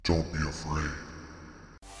Don't be afraid.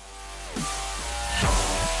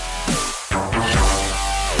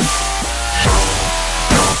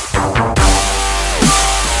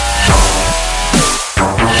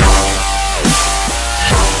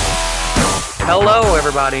 Hello,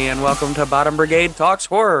 everybody, and welcome to Bottom Brigade Talks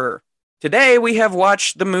Horror. Today, we have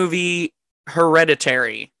watched the movie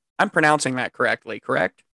Hereditary. I'm pronouncing that correctly,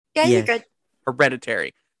 correct? Yeah, Yes. you're good.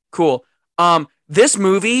 Hereditary. Cool. This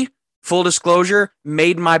movie, full disclosure,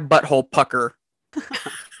 made my butthole pucker.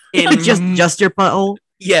 Just your butthole?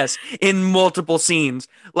 Yes, in multiple scenes.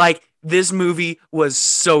 Like, this movie was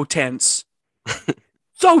so tense.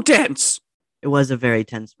 So tense! It was a very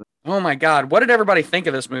tense movie. Oh my god, what did everybody think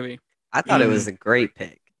of this movie? I thought it was a great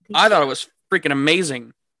pick. I thought it was freaking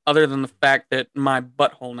amazing, other than the fact that my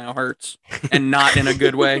butthole now hurts, and not in a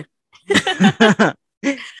good way.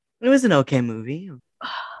 It was an okay movie.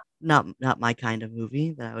 Not my kind of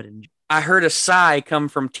movie that I would enjoy. I heard a sigh come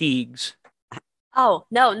from Teagz. Oh,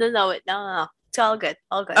 no. It's all good.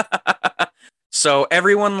 All good. So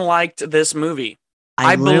everyone liked this movie.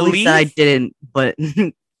 I I literally said I believe- didn't, but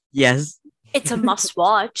yes. It's a must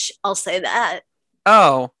watch. I'll say that.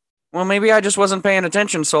 Oh, well, maybe I just wasn't paying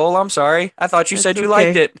attention, Soul. I'm sorry. I thought you That's said you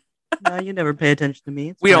okay. liked it. No, you never pay attention to me.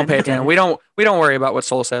 It's We don't fine, pay I get attention. it. We don't worry about what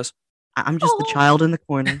Soul says. I'm just the Oh. child in the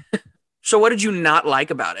corner. So what did you not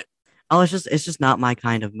like about it? Oh, it's just not my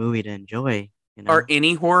kind of movie to enjoy. You know? Are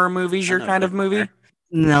any horror movies your I know kind of good movie? there.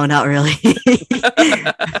 No, not really.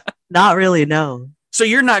 Not really. No. So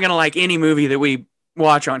you're not gonna like any movie that we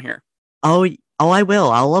watch on here. Oh, I will.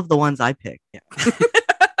 I'll love the ones I pick. Yeah.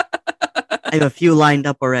 I have a few lined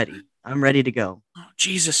up already. I'm ready to go. Oh,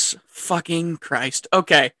 Jesus fucking Christ.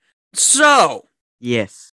 Okay. So,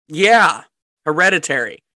 Yes. yeah,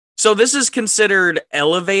 Hereditary. So this is considered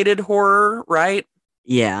elevated horror, right?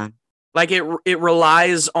 Yeah. Like it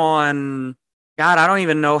relies on God, I don't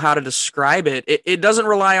even know how to describe it. It doesn't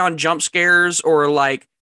rely on jump scares or like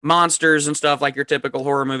monsters and stuff like your typical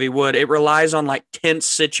horror movie would. It relies on like tense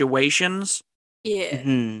situations Yeah.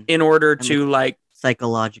 Mhm. in order And, to like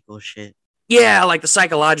Psychological shit. yeah, like the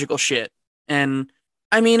psychological shit. And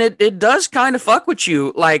I mean it does kind of fuck with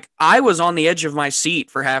you. Like I was on the edge of my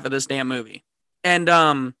seat for half of this damn movie. And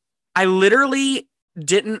I literally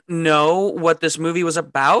didn't know what this movie was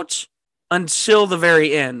about until the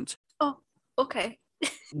very end. Okay.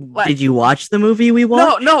 What? Did you watch the movie we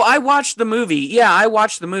watched? No, I watched the movie. Yeah, I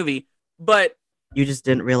watched the movie. But You just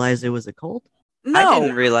didn't realize it was a cult? I didn't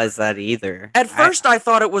no. realize that either. At first I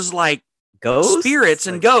thought it was like ghosts, spirits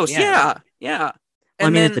and Like, ghosts. Yeah. Well, And I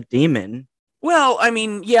mean, then, it's a demon. well, I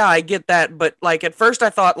mean, yeah, I get that, but like at first I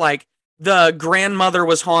thought like the grandmother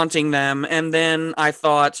was haunting them, and then I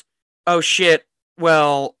thought, oh shit,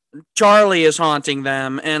 well, Charlie is haunting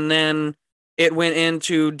them, and then it went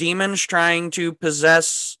into demons trying to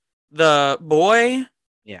possess the boy,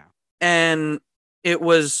 Yeah. and it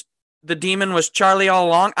was the demon was Charlie all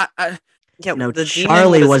along. Yeah. No, the demon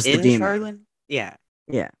Charlie was the in demon. Charlie? Yeah.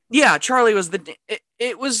 Yeah, Charlie was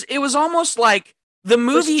it was almost like the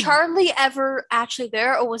movie. Was Charlie ever actually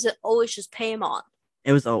there, or was it always just Paimon?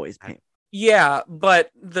 It was always pain. Yeah,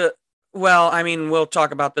 but well, I mean, we'll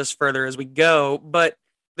talk about this further as we go, but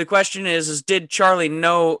the question is did Charlie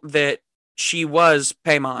know that she was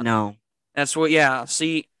Paimon? No. That's what, yeah,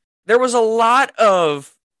 see, there was a lot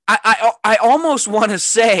of, I almost want to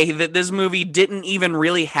say that this movie didn't even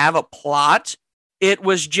really have a plot. It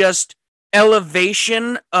was just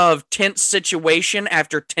elevation of tense situation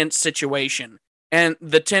after tense situation, and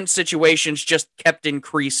the tense situations just kept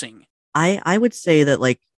increasing. I would say that,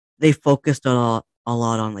 like, they focused a lot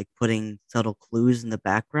on, like, putting subtle clues in the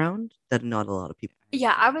background that not a lot of people.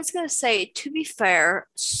 Yeah, I was gonna say, to be fair,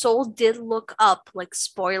 Soul did look up like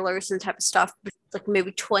spoilers and type of stuff, like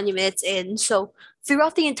maybe 20 minutes in. So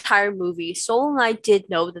throughout the entire movie, Soul and I did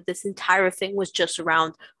know that this entire thing was just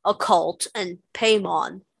around a cult and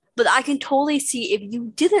Paimon. But I can totally see if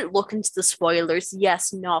you didn't look into the spoilers,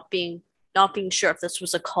 yes, not being sure if this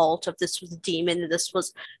was a cult, if this was a demon, if this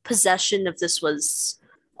was possession, if this was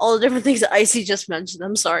all the different things that Icy just mentioned.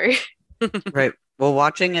 I'm sorry. Right. Well,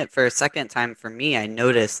 watching it for a second time for me, I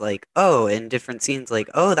noticed like, oh, in different scenes, like,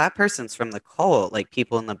 oh, that person's from the cult, like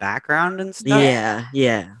people in the background and stuff.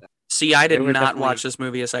 Yeah. See, I did There were not watch definitely- this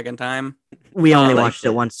movie a second time. We only like watched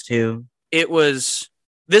it once too.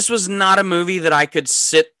 This was not a movie that I could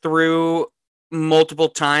sit through multiple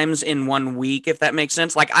times in 1 week, if that makes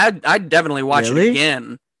sense. Like I'd definitely watch it Really?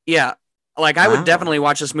 again. Yeah. Like I Wow. would definitely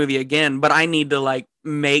watch this movie again, but I need to like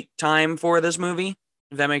make time for this movie,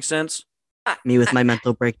 if that makes sense. Me with my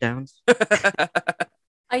mental breakdowns.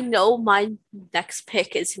 I know my next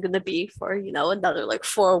pick is going to be for, another like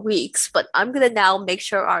 4 weeks, but I'm going to now make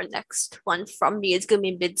sure our next one from me is going to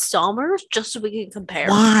be Midsummer just so we can compare.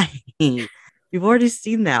 Why? You've already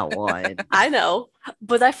seen that one. I know,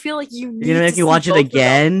 but I feel like you You're need gonna to make me see watch it both of them.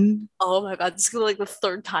 again? Oh my god, this is gonna be like the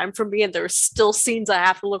third time for me, and there are still scenes I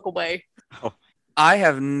have to look away. I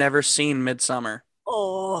have never seen Midsummer.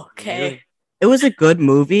 Oh, okay. Really? It was a good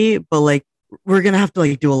movie, but like we're gonna have to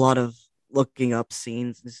like do a lot of looking up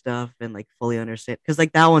scenes and stuff and like fully understand because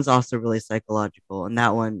like that one's also really psychological, and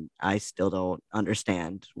that one I still don't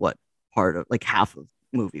understand what part of like half of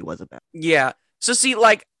the movie was about. Yeah. So see,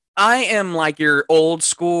 like, I am like your old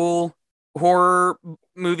school horror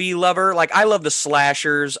movie lover. Like, I love the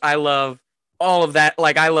slashers. I love all of that.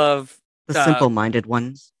 Like, I love The simple-minded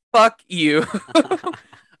ones. fuck you.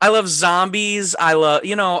 I love zombies. I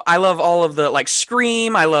love all of the like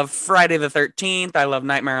Scream. I love Friday the 13th. I love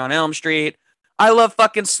Nightmare on Elm Street. I love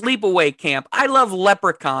fucking Sleepaway Camp. I love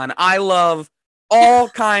Leprechaun. I love all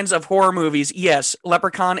kinds of horror movies. Yes,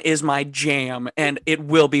 Leprechaun is my jam, and it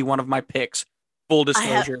will be one of my picks. Full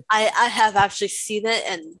disclosure. I have actually seen it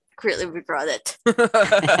and greatly regret it.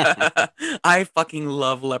 I fucking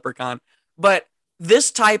love Leprechaun. But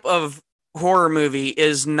this type of horror movie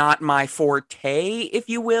is not my forte, if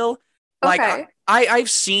you will. Like, Okay. I've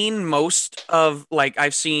seen most of, like,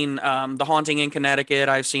 I've seen The Haunting in Connecticut.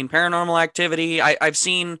 I've seen Paranormal Activity. I've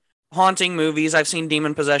seen haunting movies. I've seen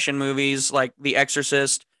demon possession movies, like The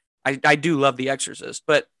Exorcist. I do love The Exorcist.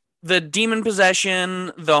 But the demon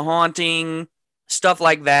possession, the haunting, stuff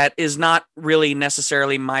like that is not really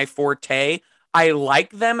necessarily my forte. I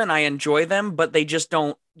like them and I enjoy them, but they just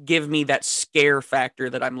don't give me that scare factor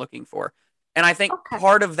that I'm looking for. And I think Okay.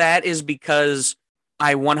 part of that is because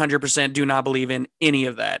I 100% do not believe in any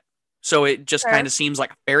of that. So it just Fair. kind of seems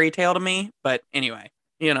like a fairy tale to me. But anyway,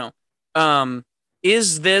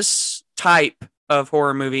 is this type of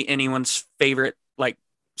horror movie anyone's favorite like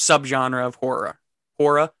subgenre of horror?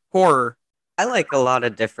 Horror. I like a lot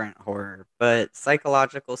of different horror, but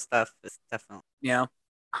psychological stuff is definitely. Yeah.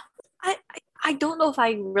 I don't know if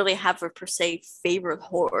I really have a per se favorite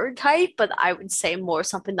horror type, but I would say more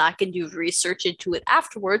something that I can do research into it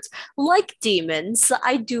afterwards, like demons.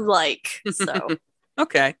 I do like. So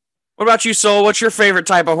Okay. What about you, Soul? What's your favorite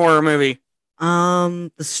type of horror movie?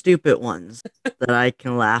 The stupid ones that I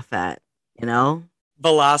can laugh at, you know?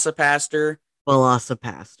 Velocipaster.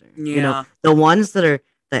 Velocipaster. Yeah. You know, the ones that are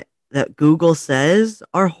that Google says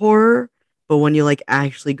are horror, but when you like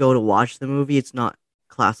actually go to watch the movie, it's not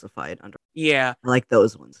classified under. Yeah. I like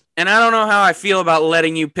those ones. And I don't know how I feel about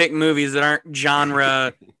letting you pick movies that aren't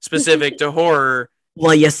genre specific to horror.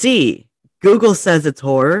 Well, you see, Google says it's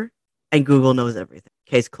horror, and Google knows everything.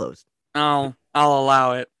 Case closed. I'll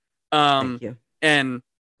allow it. Thank you. And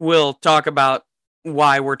we'll talk about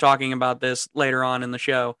why we're talking about this later on in the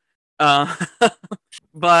show.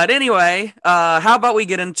 But anyway, how about we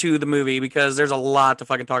get into the movie, because there's a lot to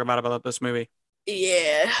fucking talk about this movie.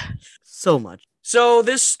 yeah. So much. So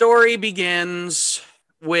this story begins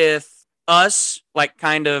with us, like,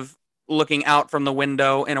 kind of looking out from the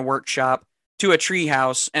window in a workshop to a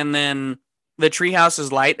treehouse, and then the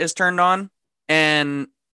treehouse's light is turned on, and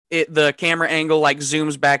the camera angle like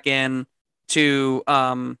zooms back in to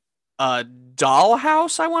a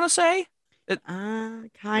dollhouse, I want to say. Kind.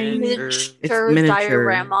 Miniature. It's Miniature miniature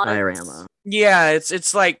dioramas. diorama. Yeah,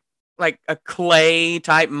 it's like a clay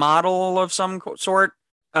type model of some sort.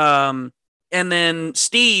 And then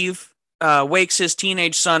Steve wakes his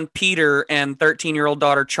teenage son Peter and 13-year-old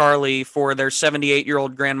daughter Charlie for their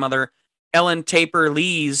 78-year-old grandmother Ellen Taper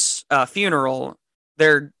Lee's funeral.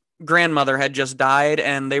 Their grandmother had just died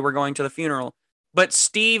and they were going to the funeral. But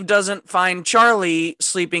Steve doesn't find Charlie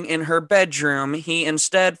sleeping in her bedroom. He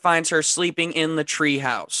instead finds her sleeping in the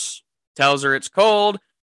treehouse. Tells her it's cold,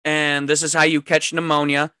 and this is how you catch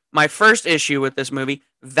pneumonia. My first issue with this movie,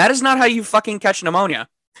 that is not how you fucking catch pneumonia.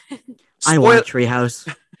 I want a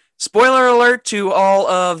treehouse. Spoiler alert to all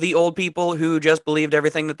of the old people who just believed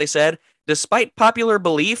everything that they said. Despite popular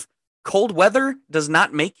belief, cold weather does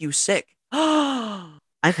not make you sick.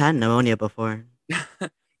 I've had pneumonia before. I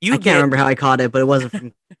I can't remember how I caught it, but it wasn't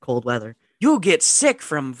from cold weather. You get sick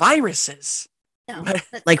from viruses. No,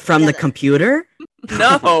 Like from the computer?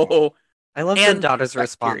 No. I love And the daughter's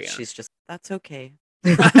bacteria. response. She's just, that's okay.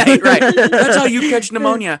 right. That's how you catch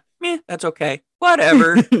pneumonia. Meh, that's okay.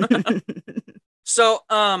 Whatever. So,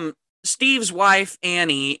 Steve's wife,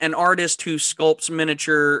 Annie, an artist who sculpts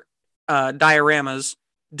miniature dioramas,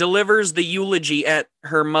 delivers the eulogy at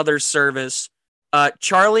her mother's service.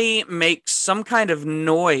 Charlie makes some kind of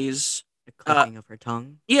noise. The clicking of her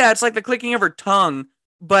tongue. Yeah, it's like the clicking of her tongue,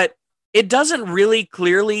 but it doesn't really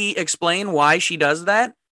clearly explain why she does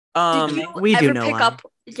that. Did you we do ever know pick why. up?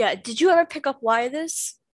 Yeah. Did you ever pick up why it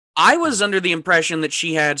is? I was under the impression that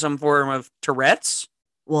she had some form of Tourette's.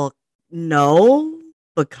 Well, no,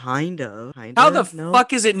 but kind of. How the no?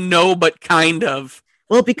 fuck is it no, but kind of?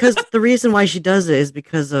 Well, because the reason why she does it is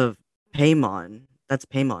because of Paimon. That's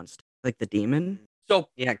Paimon's, like the demon. So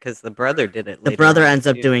Yeah, because the brother did it. The later brother on, ends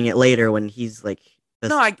up too. doing it later when he's like.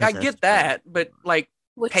 no, I possessed get by it. that, but like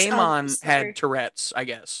Which Paimon sorry. had Tourette's, I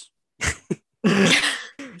guess.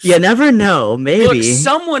 You never know. Maybe Look,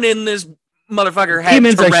 someone in this motherfucker had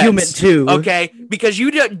demons Tourette's. are human too. Okay, because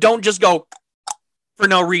you don't just go for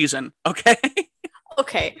no reason. Okay.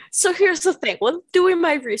 Okay, so here's the thing. When doing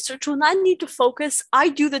my research, when I need to focus, I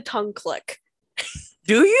do the tongue click.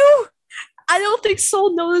 Do you? I don't think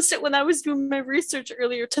Soul noticed it when I was doing my research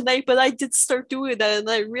earlier tonight, but I did start doing that, and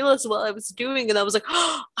I realized what I was doing, and I was like,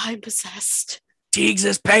 oh, I'm possessed. Teagz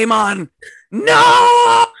is Paimon.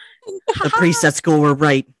 No! The priests at school were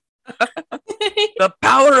right. The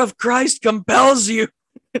power of Christ compels you.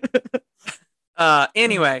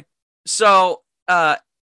 Anyway, so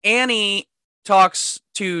Annie talks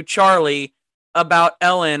to Charlie about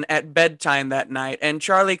Ellen at bedtime that night, and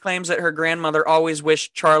Charlie claims that her grandmother always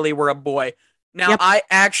wished Charlie were a boy. Now, Yep. I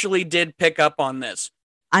actually did pick up on this.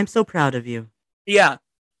 I'm so proud of you. Yeah.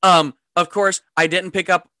 Of course, I didn't pick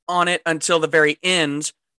up on it until the very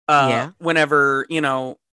end. Yeah. Whenever,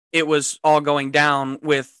 it was all going down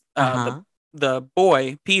with the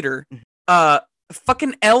boy, Peter.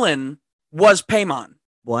 Fucking Ellen was Paimon.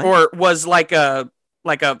 What? Or was like a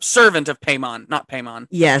servant of Paimon, not Paimon.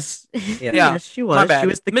 Yes. Yeah. Yes, she was. My bad. She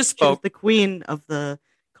was Misspoke. the queen of the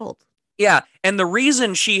cult. Yeah, and the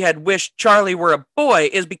reason she had wished Charlie were a boy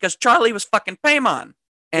is because Charlie was fucking Paimon.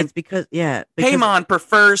 And it's because Paimon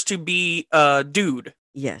prefers to be a dude.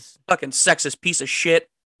 Yes. Fucking sexist piece of shit.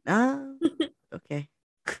 Okay.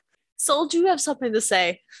 Soul, do you have something to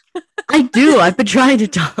say? I do. I've been trying to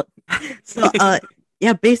talk. So,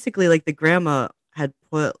 yeah, basically, like the grandma had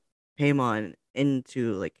put Paimon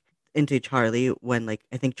into Charlie when, like,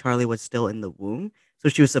 I think Charlie was still in the womb. So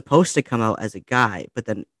she was supposed to come out as a guy, but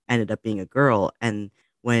then ended up being a girl. And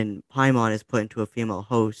when Paimon is put into a female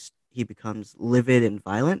host, he becomes livid and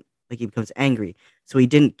violent. Like, he becomes angry. So he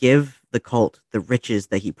didn't give the cult the riches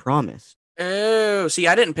that he promised. Oh, see,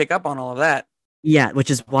 I didn't pick up on all of that. Yeah, which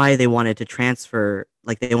is why they wanted to transfer,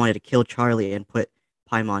 like, they wanted to kill Charlie and put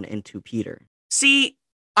Paimon into Peter. See,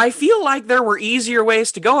 I feel like there were easier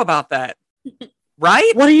ways to go about that.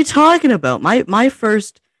 Right? What are you talking about? My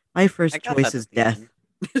first I got choice that is death. scene.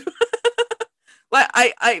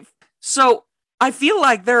 So I feel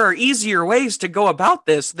like there are easier ways to go about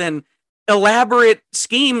this than elaborate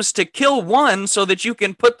schemes to kill one so that you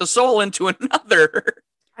can put the soul into another.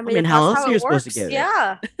 I mean, if how that's else are it you supposed to works, get it?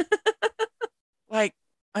 Yeah.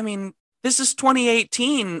 This is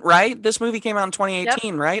 2018, right? This movie came out in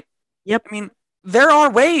 2018, right? Yep. I mean, there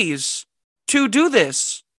are ways to do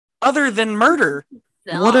this other than murder,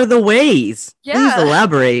 What are the ways? Please Yeah.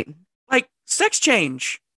 elaborate. like sex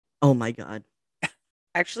change. Oh my god. I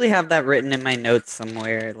actually have that written in my notes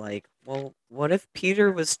somewhere. Like, well, what if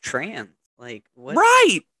Peter was trans? Like, what?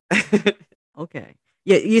 Right. Okay.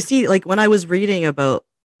 Yeah, you see, like when I was reading about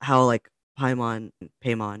how like Paimon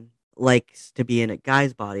likes to be in a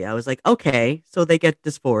guy's body, I was like, okay, so they get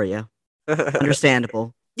dysphoria.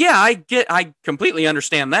 Understandable. Yeah, I completely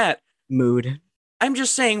understand that. Mood. I'm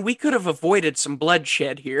just saying we could have avoided some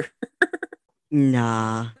bloodshed here.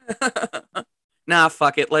 Nah. Nah,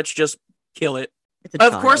 fuck it. Let's just kill it. It's a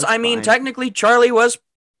Of child, course, it's I mean, fine. technically Charlie was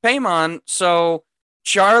Paimon, so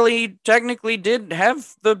Charlie technically did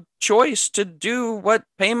have the choice to do what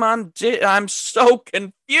Paimon did. I'm so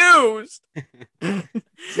confused.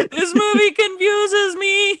 This movie confuses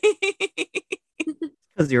me.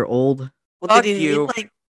 Because you're old. Well, Fuck did he you. need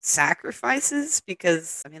like sacrifices?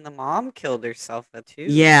 Because I mean, the mom killed herself too.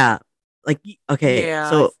 Yeah. Like, okay, Yeah,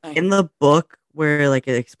 so I think- in the book where like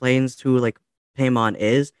it explains who like Paimon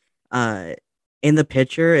is, in the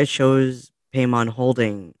picture it shows Paimon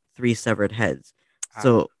holding 3 severed heads.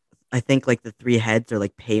 So I think like the 3 heads are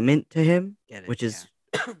like payment to him, Get it, which is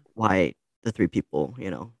why the 3 people,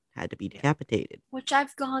 had to be decapitated. Which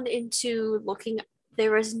I've gone into looking.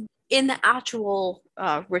 There is in the actual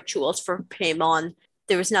rituals for Paimon,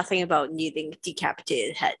 there was nothing about needing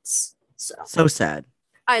decapitated heads. So sad.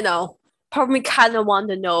 I know. Part of me kind of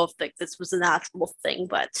wanted to know if like this was an actual thing,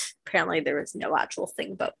 but apparently there is no actual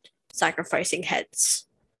thing about sacrificing heads.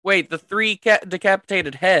 Wait, the 3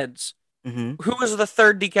 decapitated heads. Hmm. Who was the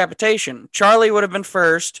 3rd decapitation? Charlie would have been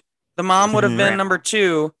first. The mom would have been Grandma. number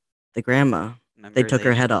 2. The grandma. Remember They took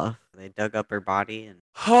her head off. They dug up her body and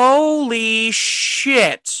Holy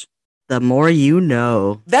shit. The more you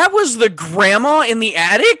know. That was the grandma in the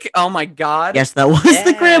attic? Oh my god. Yes, that was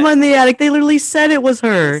the grandma in the attic. They literally said it was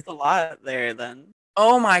her. there's a lot there then.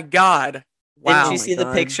 Oh my god. Wow. Didn't you see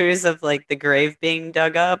the pictures of like the grave being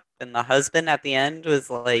dug up, and the husband at the end was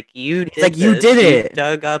like, "You did like, you this. did You it."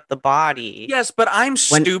 dug up the body." Yes, but I'm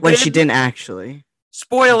stupid. When she didn't actually.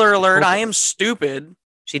 Spoiler alert, I am stupid.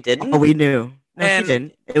 She didn't. Oh, we knew. No, And- she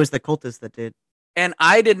didn't. It was the cultist that did. And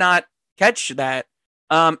I did not catch that.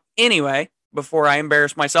 Anyway, before I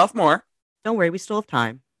embarrass myself more. Don't worry, we still have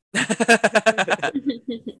time.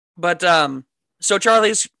 But so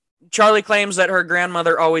Charlie claims that her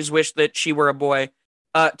grandmother always wished that she were a boy.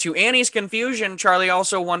 To Annie's confusion, Charlie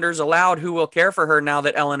also wonders aloud who will care for her now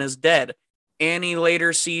that Ellen is dead. Annie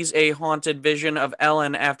later sees a haunted vision of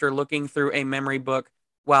Ellen after looking through a memory book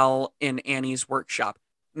while in Annie's workshop.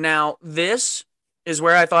 Now, this is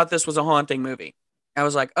where I thought this was a haunting movie. I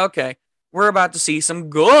was like, okay, we're about to see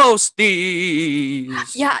some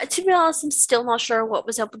ghosties. Yeah, to be honest, I'm still not sure what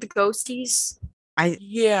was up with the ghosties.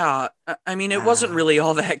 Yeah, I mean, it wasn't really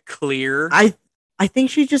all that clear. I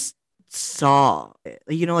think she just saw,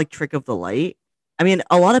 like Trick of the Light. I mean,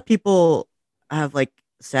 a lot of people have like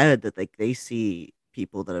said that like they see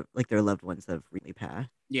people that have like their loved ones that have really passed.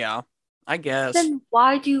 Yeah, I guess. Then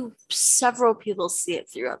why do several people see it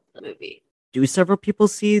throughout the movie? Do several people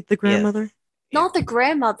see the grandmother? Not the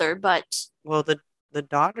grandmother, but Well, the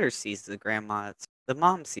daughter sees the grandma. The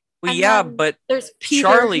mom sees. Well, and yeah, then but there's Peter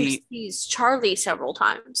Charlie- who sees Charlie several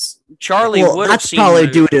times. Charlie Well, would have that's seen probably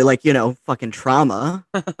the, due to fucking trauma.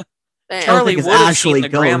 Man. Charlie think it's would have actually seen the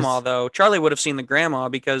grandma ghosts. though. Charlie would have seen the grandma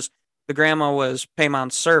because the grandma was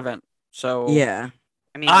Paymon's servant. So Yeah.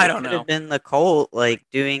 I mean, I it don't could know. have been the cult like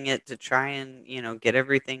doing it to try and get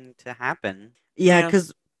everything to happen. Yeah, Yeah.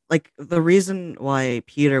 because like the reason why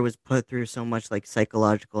Peter was put through so much like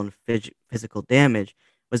psychological and physical damage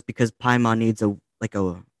was because Paimon needs a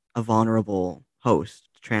vulnerable host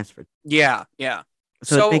to transfer. yeah.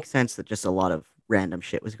 So So- it makes sense that just a lot of random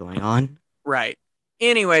shit was going on. Right.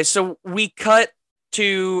 Anyway, so we cut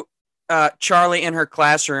to Charlie in her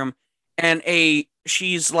classroom, and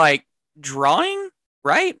she's like drawing,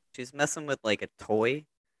 right? She's messing with like a toy.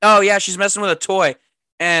 Oh yeah, she's messing with a toy,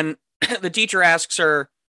 and the teacher asks her,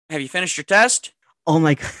 "Have you finished your test?" Oh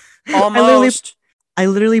my god. Almost. I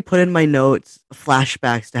literally put in my notes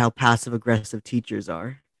flashbacks to how passive aggressive teachers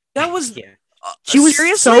are. That was Yeah. She was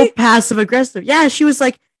seriously? so passive aggressive. Yeah, she was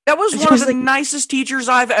like, That was She one was of the like- nicest teachers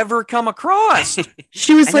I've ever come across.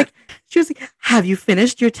 she was I like, have you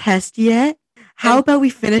finished your test yet? How And- about we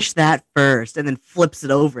finish that first? And then flips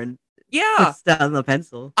it over and Yeah, puts down the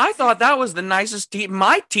pencil. I thought that was the nicest.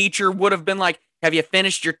 My teacher would have been like, "Have you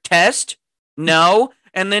finished your test?" No.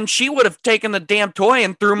 And then she would have taken the damn toy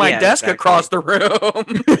and threw my Yeah, desk exactly. across the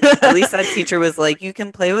room. At least that teacher was like, you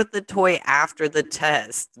can play with the toy after the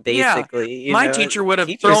test, Yeah, basically. you my know? teacher would have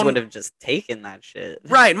Teachers thrown- would have just taken that shit.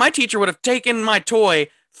 Right. My teacher would have taken my toy,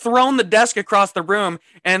 thrown the desk across the room,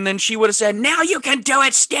 and then she would have said, "Now you can do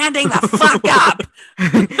it standing the fuck up."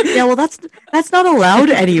 Yeah, well, that's not allowed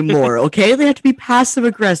anymore. Okay, they have to be passive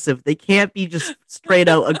aggressive. They can't be just straight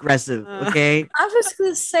out aggressive. Okay. I was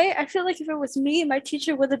gonna say, I feel like if it was me, my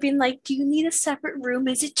teacher would have been like, "Do you need a separate room?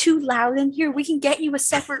 Is it too loud in here? We can get you a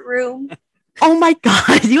separate room." Oh my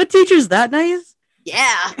god, your teacher's that nice?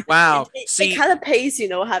 Yeah. Wow. It See, kind of pays,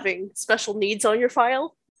 having special needs on your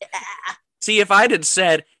file. if I'd had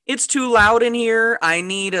said, "It's too loud in here, I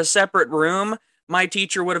need a separate room," my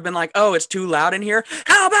teacher would have been like, "Oh, it's too loud in here?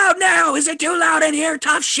 How about now? Is it too loud in here?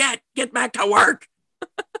 Tough shit. Get back to work." I'd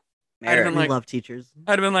have Merrick, been We like- love teachers.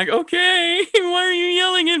 I'd have been like, "Okay, why are you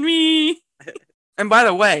yelling at me?" And by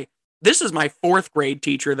the way, this is my 4th grade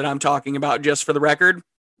teacher that I'm talking about, just for the record.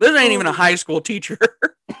 This ain't even a high school teacher.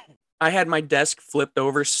 I had my desk flipped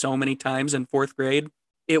over so many times in 4th grade.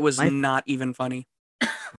 It was My- not even funny.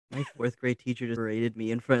 My 4th grade teacher just berated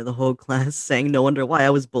me in front of the whole class, saying no wonder why I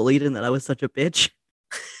was bullied and that I was such a bitch.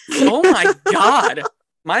 Oh my God.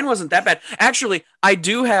 Mine wasn't that bad. Actually, I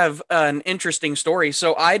do have an interesting story.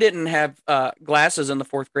 So I didn't have glasses in the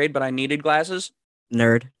 4th grade, but I needed glasses.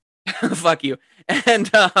 Nerd. Fuck you. And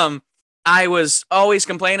I was always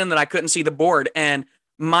complaining that I couldn't see the board. And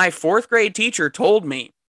my 4th grade teacher told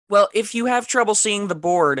me, "Well, if you have trouble seeing the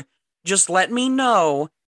board, just let me know,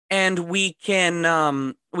 and we can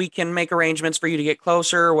make arrangements for you to get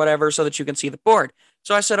closer or whatever so that you can see the board."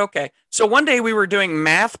 So I said, "Okay." So one day we were doing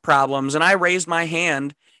math problems, and I raised my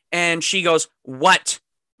hand, and she goes, "What?"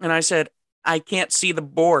 And I said, "I can't see the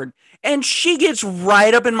board." And she gets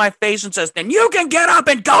right up in my face and says, "Then you can get up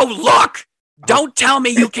and go look." Don't tell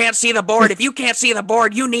me you can't see the board. If you can't see the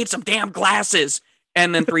board, you need some damn glasses.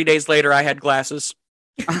 And then 3 days later, I had glasses.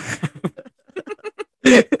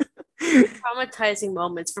 Traumatizing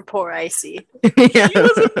moments for poor Icy. Yeah. He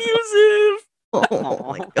was abusive.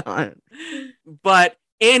 Oh my god. But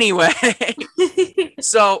anyway,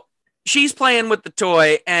 so she's playing with the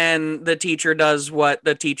toy, and the teacher does what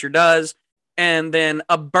the teacher does. And then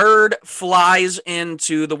a bird flies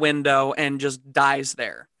into the window and just dies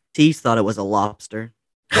there. Teagz thought it was a lobster.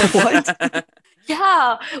 What?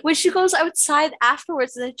 Yeah, when she goes outside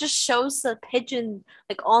afterwards, and it just shows the pigeon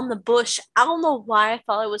like on the bush. I don't know why I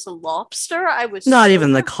thought it was a lobster. I was Not so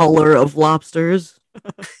even the color of lobsters.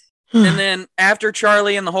 And then after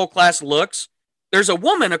Charlie and the whole class looks, there's a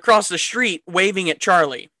woman across the street waving at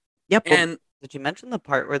Charlie. Yep. And Did you mention the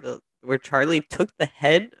part where Charlie took the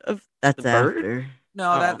head of That's the bird? after.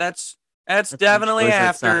 no, Oh. that's That's when she definitely goes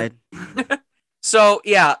after. outside. So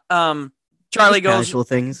yeah, Charlie goes Casual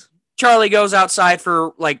things. outside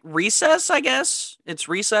for like recess, I guess. It's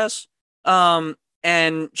recess.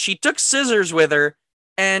 And she took scissors with her,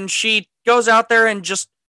 and she goes out there and just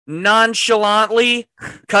nonchalantly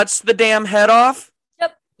cuts the damn head off.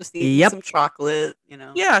 Just eating Yep. some chocolate, you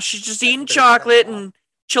know. Yeah, she's just Cutting eating a bit of chocolate stuff and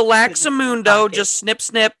chillaxamundo, Pocket. just snip,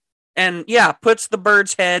 snip, and yeah, puts the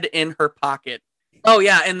bird's head in her pocket. Oh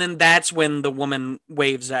yeah, and then that's when the woman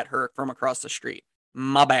waves at her from across the street.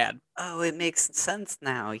 My bad. Oh, it makes sense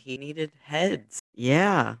now. He needed heads.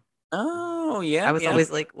 Yeah. Oh yeah, I was yeah.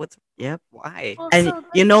 always like, what's Yep. why? And Also,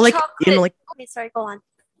 you know, like chocolate- Okay, sorry, go on.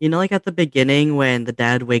 like at the beginning when the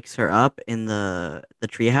dad wakes her up in the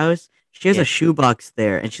treehouse, she has Yeah. a shoebox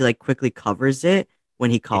there, and she like quickly covers it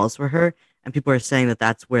when he calls for her. And people are saying that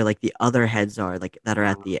that's where like the other heads are, like that are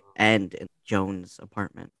at the end in Joan's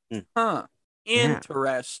apartment. Huh. Yeah.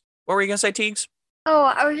 Interest. What were you gonna say, Teags? Oh,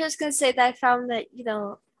 I was just gonna say that I found that,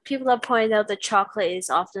 people have pointed out that chocolate is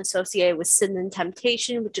often associated with sin and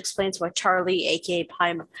temptation, which explains why Charlie, aka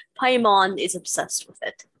Paimon, is obsessed with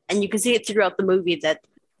it. And you can see it throughout the movie that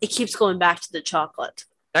it keeps going back to the chocolate.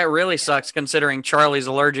 That really sucks considering Charlie's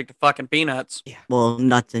allergic to fucking peanuts. Well,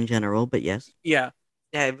 nuts in general, but yes. Yeah.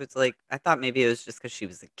 Yeah, it was like I thought maybe it was just because she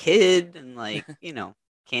was a kid and like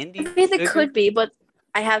candy. I mean, it sugar. could be, but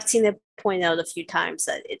I have seen it pointed out a few times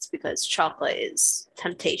that it's because chocolate is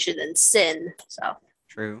temptation and sin. So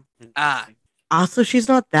True. Ah. Interesting. Also, she's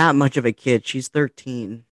not that much of a kid. She's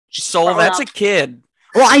 13. So Grown that's a up. kid.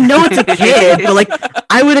 Well, I know it's a kid, but like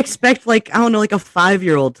I would expect like I don't know, like a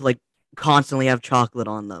 5-year-old to like constantly have chocolate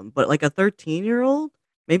on them. But like a 13-year-old,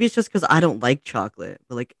 maybe it's just because I don't like chocolate.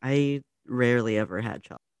 But like I rarely ever had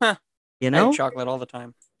chocolate. Huh. You I know? had chocolate all the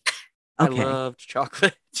time. Okay. I loved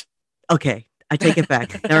chocolate. Okay. I take it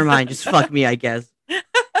back. Never mind. Just fuck me, I guess.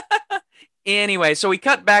 Anyway, so we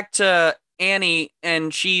cut back to Annie,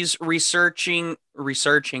 and she's researching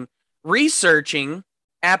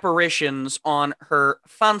apparitions on her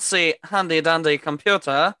fancy handy dandy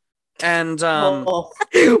computer. And oh,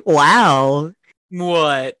 Wow.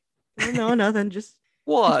 what? No, nothing. Just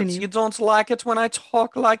What? Continue. You don't like it when I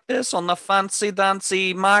talk like this on the fancy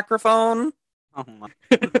dancy microphone? Oh my.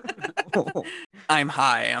 I'm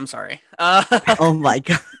high. I'm sorry. oh my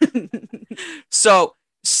god. So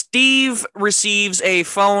Steve receives a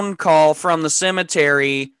phone call from the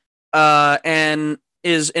cemetery and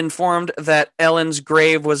is informed that Ellen's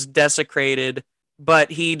grave was desecrated,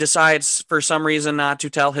 but he decides for some reason not to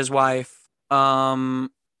tell his wife. I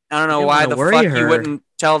don't know didn't why wanna the worry fuck he her. wouldn't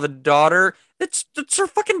tell the daughter. It's her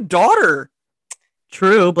fucking daughter.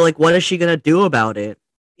 True, but like what is she gonna do about it?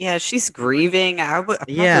 Yeah, she's grieving. I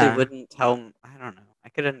probably Yeah. wouldn't tell. I don't know. I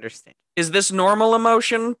could understand. Is this normal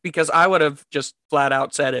emotion? Because I would have just flat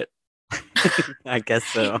out said it. I guess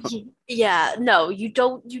so. yeah, no, you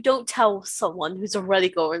don't tell someone who's already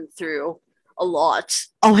going through a lot.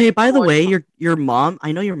 Oh hey, by the Or- way, your mom,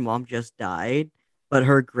 I know your mom just died, but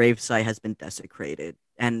her gravesite has been desecrated,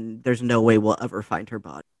 and there's no way we'll ever find her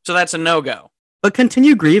body. So that's a no-go. But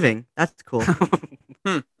continue grieving. That's cool.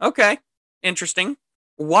 Okay. Interesting.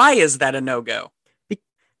 Why is that a no-go?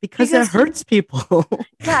 Because Because- it hurts people.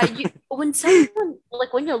 Yeah, when someone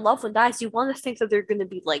like when your loved one dies, you want to think that they're going to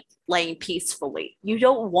be like laying peacefully. You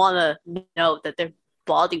don't want to know that their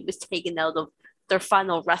body was taken out of their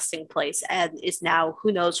final resting place and is now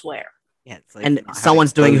who knows where. Yeah, it's like and not having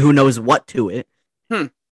someone's doing closure. who knows what to it.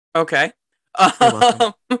 Okay.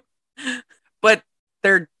 welcome. But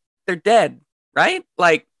they're dead, right?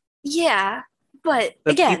 Like, Yeah, but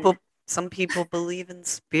But again, some people believe in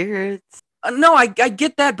spirits. no, I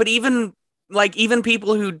get that, but even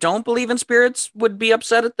people who don't believe in spirits would be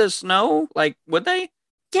upset at this. No, like, would they?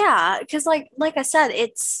 yeah, because like I said,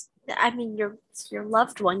 it's I mean, your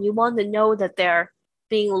loved one. You want to know that they're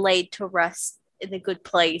being laid to rest in a good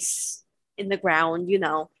place in the ground.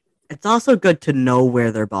 It's also good to know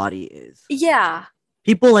where their body is. Yeah.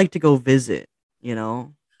 People like to go visit, you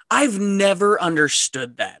know? I've never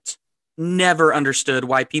understood that. Never understood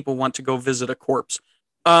why people want to go visit a corpse.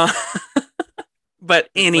 But It's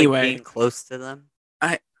anyway, like being close to them.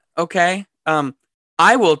 okay.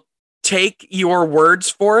 I will take your words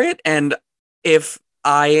for it, and if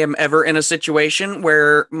I am ever in a situation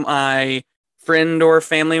where my friend or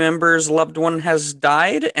family member's loved one has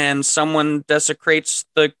died and someone desecrates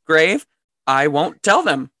the grave, I won't tell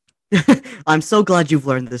them. I'm so glad you've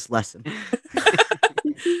learned this lesson.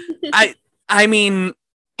 I mean,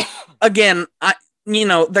 again, I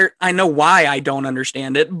know why I don't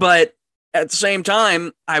understand it, but at the same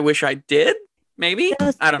time, I wish I did. Maybe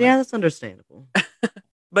I don't know. Yeah, that's understandable.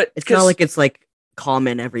 But It's not like it's like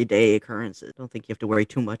common everyday occurrences. I don't think you have to worry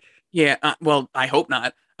too much. yeah, well, I hope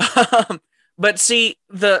not. But see,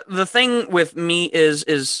 the thing with me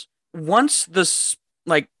is once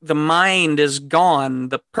the mind is gone,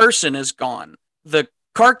 the person is gone. The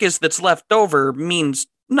carcass that's left over means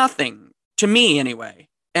nothing to me anyway.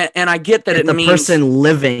 And I get that Did it the means person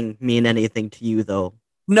living mean anything to you though?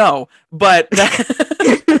 no, but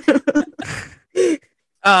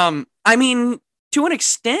I mean, to an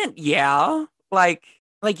extent, yeah. Like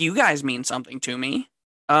you guys mean something to me.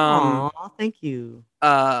 Aw, thank you.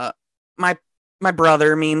 My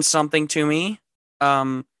brother means something to me.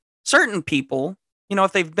 Certain people,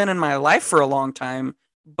 if they've been in my life for a long time,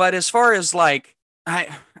 but as far as like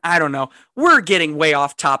I don't know, we're getting way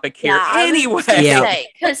off topic here. Yeah, Anyway,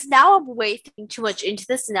 because now I'm wading too much into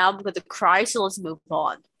this. Now I'm going to cry. So let's move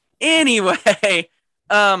on. Anyway,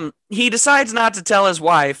 he decides not to tell his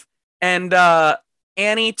wife, and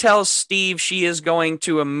Annie tells Steve she is going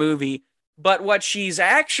to a movie. But what she's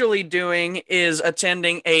actually doing is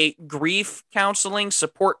attending a grief counseling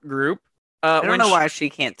support group. I don't know why she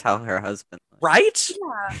can't tell her husband. Right?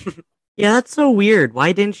 Yeah. Yeah, that's so weird.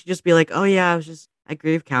 Why didn't she just be like, "Oh yeah, I was just at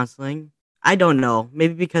grief counseling"? I don't know.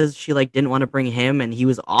 Maybe because she like didn't want to bring him, and he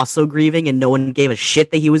was also grieving, and no one gave a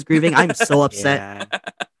shit that he was grieving. I'm so upset.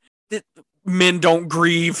 Yeah. Men don't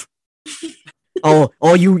grieve. Oh,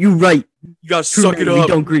 you right. You gotta True suck it men, we up.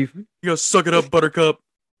 don't grieve. You gotta suck it up, Buttercup.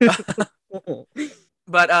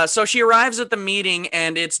 But so she arrives at the meeting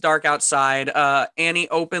and it's dark outside. Annie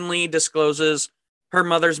openly discloses her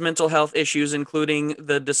mother's mental health issues, including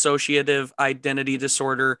the dissociative identity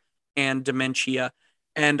disorder and dementia.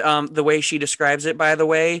 And the way she describes it, by the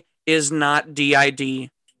way, is not DID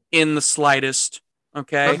in the slightest.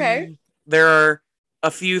 Okay. There are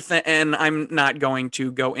a few things, and I'm not going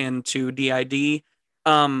to go into DID.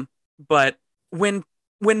 But when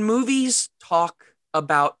movies talk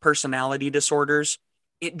about personality disorders,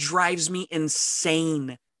 it drives me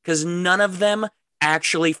insane because none of them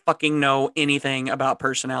actually fucking know anything about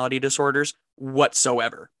personality disorders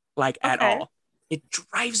whatsoever, like at all. It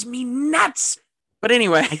drives me nuts. But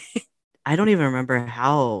anyway, I don't even remember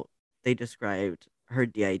how they described her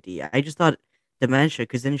DID. I just thought dementia,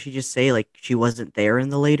 because didn't she just say like she wasn't there in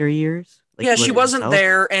the later years? Like, yeah, she wasn't herself?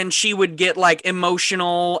 there, and she would get like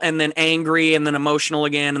emotional and then angry and then emotional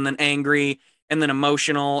again and then angry and then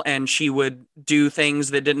emotional, and she would do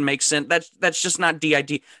things that didn't make sense. That's just not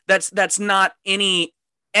DID. That's not any.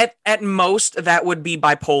 At most, that would be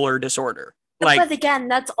bipolar disorder. Like, but again,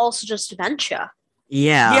 that's also just dementia.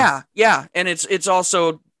 Yeah. Yeah, and it's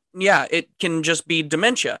also it can just be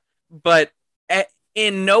dementia, but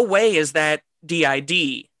in no way is that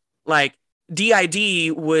DID. Like,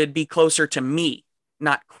 DID would be closer to me,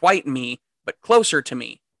 not quite me, but closer to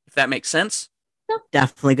me, if that makes sense.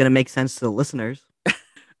 Definitely going to make sense to the listeners.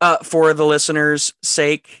 For the listeners'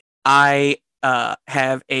 sake, I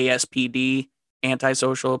have ASPD,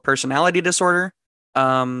 antisocial personality disorder.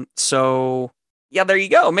 So yeah, there you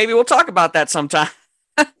go. Maybe we'll talk about that sometime.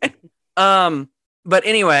 But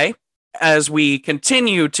anyway, as we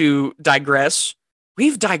continue to digress,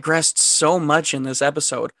 we've digressed so much in this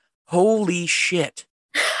episode. Holy shit.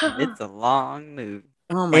 It's a long movie.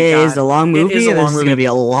 Oh my It god. is a long movie. It is a long This is movie. going to be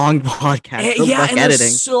a long podcast. Good Yeah, luck and editing.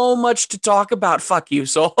 there's so much to talk about. Fuck you,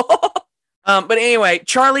 so. But anyway,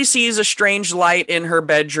 Charlie sees a strange light in her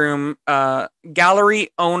bedroom. Gallery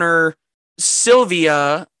owner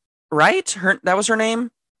Sylvia, right? That was her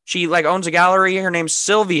name? She like owns a gallery. Her name's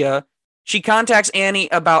Sylvia. She contacts Annie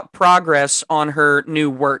about progress on her new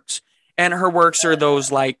works. And her works are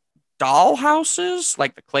those like doll houses,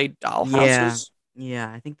 like the clay doll houses.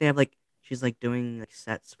 Yeah, I think they have like, she's like doing like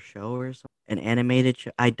sets show or something. An animated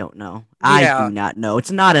show. I don't know. Yeah. I do not know.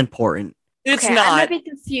 It's not important. It's I not. might be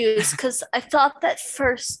confused because I thought that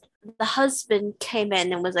first the husband came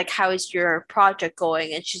in and was like, "How is your project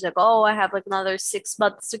going?" And she's like, "Oh, I have like another 6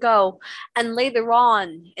 months to go." And later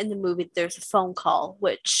on in the movie, there's a phone call,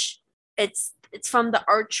 which it's from the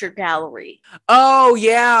Archer Gallery. Oh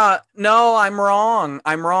yeah, no, I'm wrong.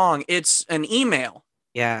 I'm wrong. It's an email.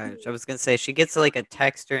 Yeah, I was gonna say she gets like a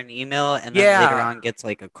text or an email, and then later Yeah. on gets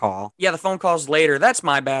like a call. Yeah, the phone call's later. That's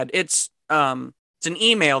my bad. It's an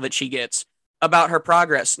email that she gets about her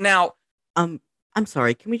progress. Now, I'm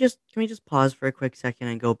sorry. Can we just pause for a quick second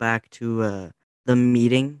and go back to the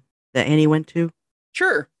meeting that Annie went to?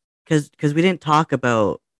 sure. Because we didn't talk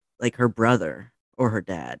about like her brother or her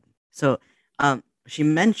dad. So she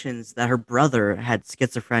mentions that her brother had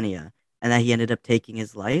schizophrenia and that he ended up taking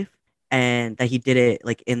his life and that he did it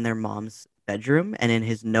like in their mom's bedroom and in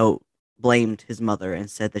his note blamed his mother and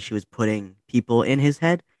said that she was putting people in his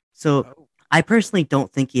head. So Oh. I personally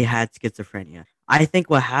don't think he had schizophrenia. I think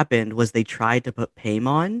what happened was they tried to put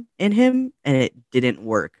Paimon in him and it didn't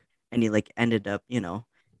work. And he like ended up,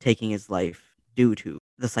 taking his life due to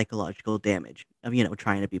the psychological damage of,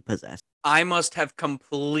 trying to be possessed. I must have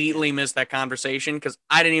completely missed that conversation because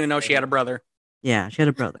I didn't even know she had a brother. Yeah, she had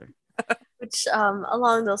a brother. Which,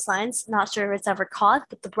 along those lines, not sure if it's ever caught,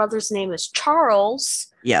 but the brother's name is Charles,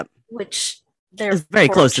 Yep. which It's very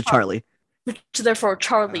close to Charlie. Which therefore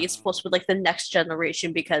Charlie is supposed to be like the next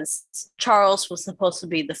generation because Charles was supposed to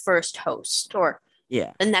be the first host or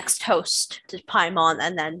Yeah. the next host to Paimon,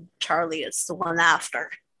 and then Charlie is the one after.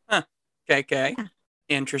 Okay. Yeah.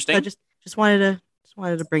 Interesting. So I just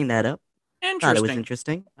wanted to bring that up. Thought it was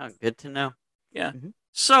Interesting. interesting. Oh, good to know. Yeah. Mhm.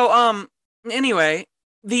 So, anyway,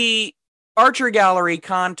 the Archer Gallery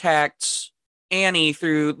contacts Annie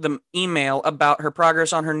through the email about her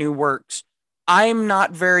progress on her new works. I'm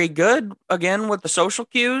not very good, again, with the social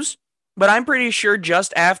cues, but I'm pretty sure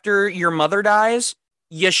just after your mother dies,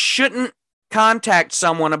 you shouldn't contact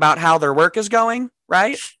someone about how their work is going,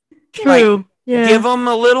 right? True. Yeah. Give them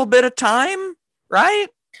a little bit of time, right?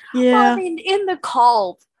 Yeah. Well, I mean, in the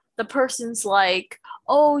call, the person's like,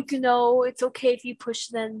 "Oh, it's okay if you push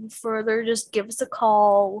them further. Just give us a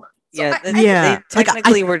call." So Yeah, Yeah, they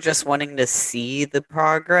technically were just wanting to see the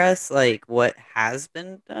progress, like what has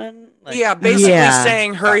been done. Like, Yeah, basically Yeah.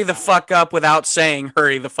 saying hurry the fuck up without saying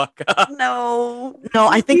hurry the fuck up. no, No,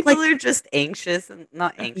 I think, people like- are just anxious and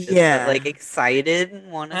not anxious, Yeah. but like excited and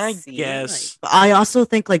want to I see. guess. But I also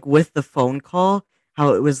think like with the phone call,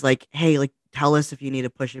 how it was like, hey, like tell us if you need to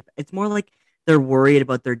push it. It's more like they're worried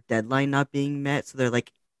about their deadline not being met, so they're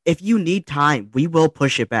like, if you need time, we will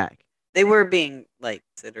push it back. They were being like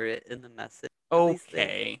considerate in the message. At least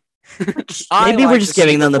Okay. Maybe I we're like just to see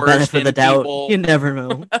giving them the worst benefit of in the doubt. people. You never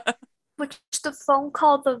know. which the phone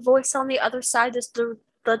call, the voice on the other side is the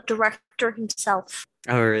director himself.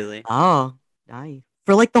 Oh, really? Oh, nice.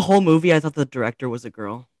 For like the whole movie, I thought the director was a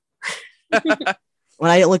girl. When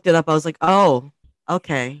I looked it up, I was like, oh,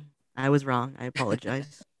 okay. I was wrong. I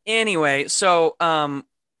apologize. Anyway, so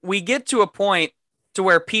we get to a point to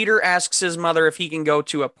where Peter asks his mother if he can go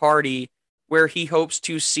to a party where he hopes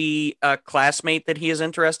to see a classmate that he is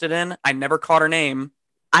interested in. I never caught her name.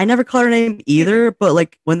 I never caught her name either, but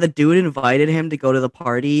like when the dude invited him to go to the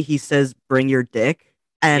party, he says, bring your dick.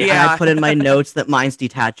 And Yeah. I put in my notes that mine's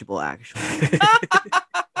detachable, actually.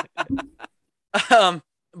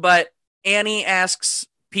 But Annie asks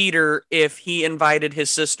Peter if he invited his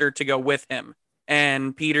sister to go with him.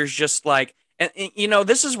 And Peter's just like, and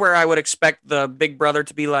this is where I would expect the big brother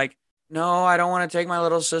to be like, no, I don't want to take my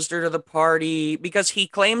little sister to the party, because he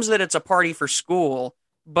claims that it's a party for school,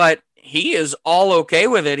 but he is all okay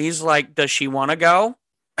with it. He's like, does she want to go?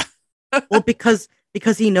 Well, because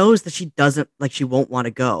he knows that she doesn't, like, she won't want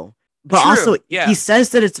to go. But True, also, yeah. he says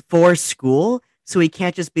that it's for school, so he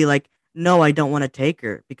can't just be like, no, I don't want to take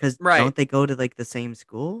her, because Right. don't they go to like the same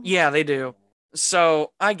school? Yeah, they do.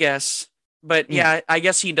 So I guess, but yeah, I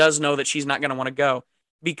guess he does know that she's not going to want to go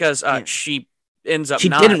because Yeah. she ends up She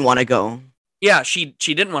not. didn't want to go. Yeah, she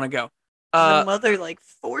didn't want to go. The mother like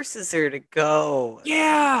forces her to go.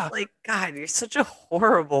 Yeah. Like, God, you're such a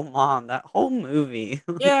horrible mom. That whole movie.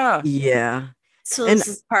 Yeah. Yeah. So And- this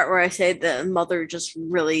is the part where I say the mother just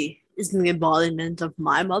really is the embodiment of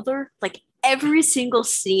my mother. Like every single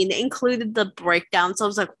scene included the breakdown. So I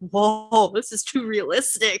was like, whoa, this is too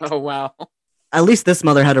realistic. Oh wow. At least this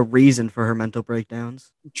mother had a reason for her mental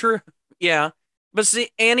breakdowns. True. Yeah. But see,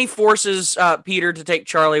 Annie forces Peter to take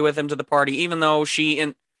Charlie with him to the party, even though she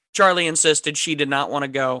and Charlie insisted she did not want to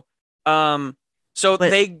go. So But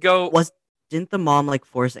they go. Didn't the mom like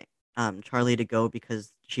force Charlie to go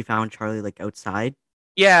because she found Charlie like outside?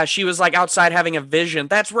 Yeah, she was like outside having a vision.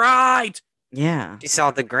 That's right. Yeah. You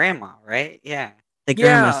saw the grandma, right? Yeah. The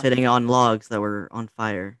grandma Yeah. sitting on logs that were on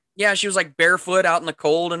fire. Yeah, she was like barefoot out in the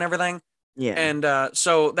cold and everything. Yeah. And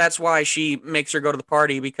so that's why she makes her go to the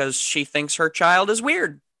party, because she thinks her child is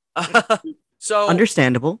weird. So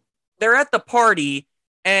Understandable. they're at the party,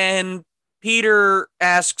 and Peter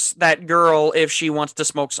asks that girl if she wants to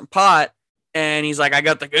smoke some pot, and he's like, I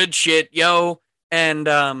got the good shit, yo. And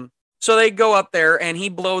so they go up there, and he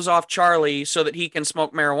blows off Charlie so that he can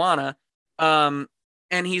smoke marijuana. And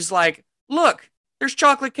he's like, look, there's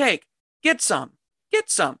chocolate cake. Get some. Get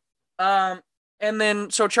some. And then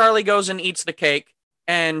so Charlie goes and eats the cake,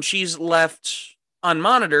 and she's left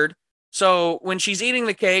unmonitored. So when she's eating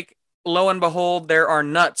the cake, lo and behold, there are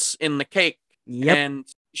nuts in the cake. Yep. And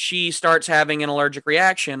she starts having an allergic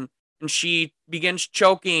reaction, and she begins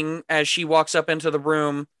choking as she walks up into the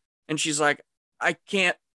room, and she's like, I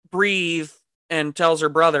can't breathe, and tells her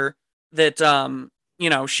brother that,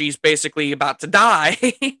 she's basically about to die.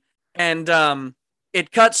 And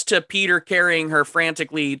it cuts to Peter carrying her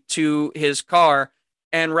frantically to his car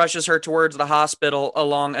and rushes her towards the hospital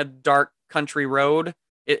along a dark country road.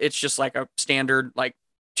 It's just like a standard, like,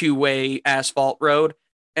 two-way asphalt road.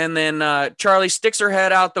 And then Charlie sticks her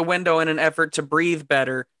head out the window in an effort to breathe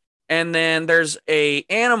better. And then there's a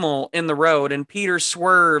animal in the road, and Peter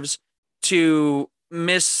swerves to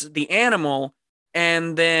miss the animal.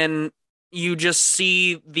 And then you just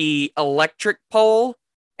see the electric pole,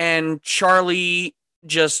 and Charlie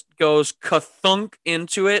just goes kathunk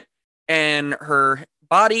into it, and her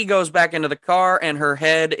body goes back into the car, and her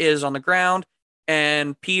head is on the ground.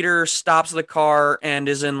 And Peter stops the car and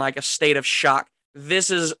is in like a state of shock. This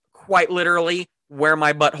is quite literally where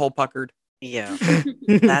my butthole puckered. Yeah.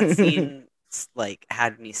 That scene like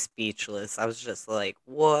had me speechless. I was just like,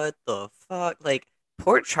 what the fuck? Like,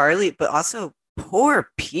 poor Charlie, but also poor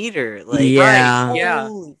Peter. Like, Yeah. Right, yeah.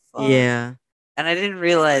 holy fuck. Yeah. And I didn't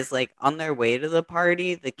realize, like, on their way to the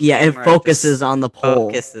party, the Yeah, it camera focuses just on the pole.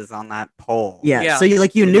 focuses on that pole. Yeah. Yeah. So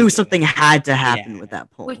you knew something had to happen with that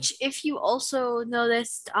pole. Which, if you also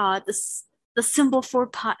noticed, the symbol for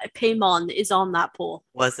Paimon is on that pole.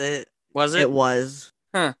 Was it? Was it? It was.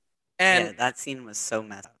 And Yeah, that scene was so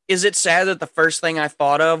messed up. is it sad that the first thing I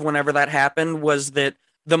thought of whenever that happened was that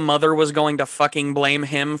the mother was going to fucking blame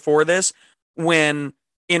him for this, when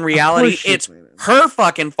in reality it's her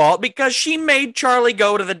fucking fault because she made Charlie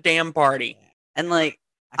go to the damn party. And like,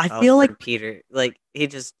 I felt feel for like- Peter, like, he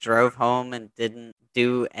just drove home and didn't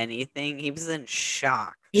do anything. He was in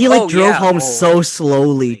shock. He drove home so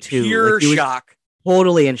slowly too. Pure Like, he was shock.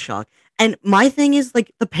 totally in shock. And my thing is,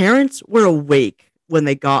 like, the parents were awake when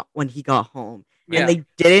he got home. Yeah. And they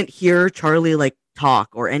didn't hear Charlie like talk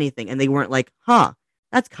or anything, and they weren't like, huh,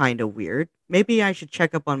 that's kind of weird. Maybe I should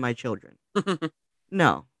check up on my children.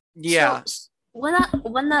 No. Yeah. So,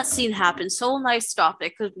 when that scene happened, Soul and I stopped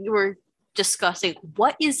it because we were discussing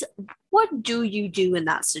what do you do in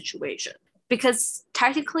that situation? Because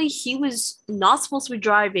technically he was not supposed to be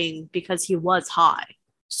driving because he was high.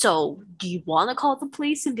 So do you want to call the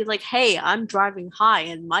police and be like, hey, I'm driving high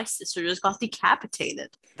and my sister just got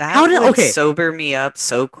decapitated? That would sober me up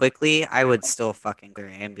so quickly. I would still fucking go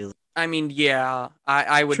ambulance. I mean, yeah,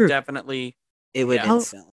 I would True. definitely. It would Yeah.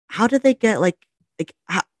 instantly. How did they get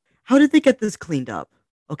how did they get this cleaned up?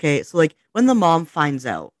 Okay, so like when the mom finds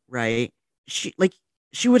out, right? She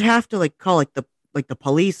would have to like call the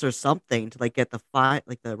police or something to like get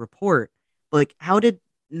the report. But like, how did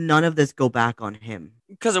none of this go back on him?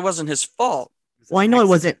 Because it wasn't his fault. Well, I know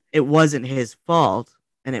it wasn't his fault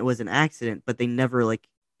and it was an accident, but they never like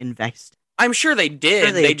invest. I'm sure they did.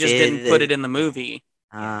 Sure they just didn't put it in the movie.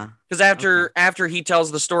 Because after he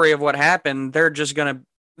tells the story of what happened, they're just gonna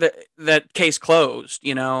that case closed,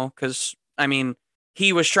 because I mean,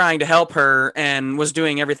 he was trying to help her and was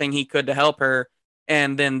doing everything he could to help her,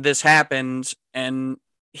 and then this happened, and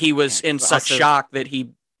he was in such shock that he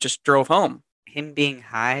just drove home. Him being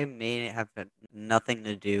high may have had nothing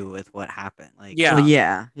to do with what happened. Like, Yeah. Well,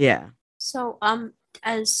 yeah. So,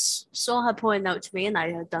 as Soul had pointed out to me, and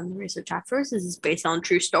I had done the research afterwards, this is based on a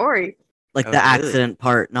true story. Like Oh, the really? accident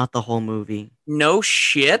part, not the whole movie. No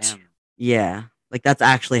shit. damn. Yeah, like that's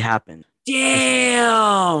actually happened.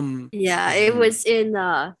 Damn. Yeah, it was in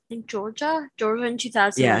I think Georgia in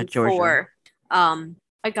 2004. Yeah, Georgia.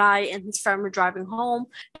 A guy and his friend were driving home.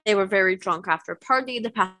 They were very drunk after a party.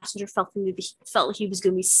 The passenger felt he was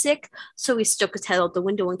going to be sick, so he stuck his head out the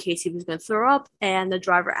window in case he was going to throw up. And the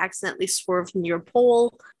driver accidentally swerved near a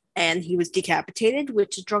pole, and he was decapitated.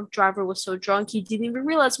 Which the drunk driver was so drunk he didn't even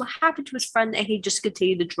realize what happened to his friend, and he just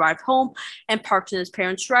continued to drive home and parked in his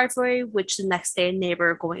parents' driveway. Which the next day, a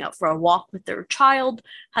neighbor going out for a walk with their child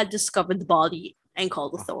had discovered the body and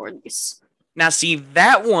called authorities. Now, see,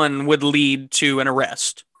 that one would lead to an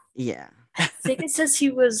arrest. Yeah. I think it says he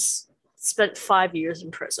was spent 5 years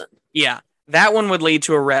in prison. Yeah, that one would lead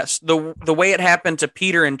to arrest. The way it happened to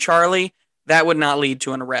Peter and Charlie, that would not lead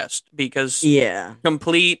to an arrest because Yeah.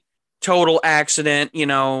 complete, total accident.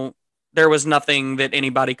 There was nothing that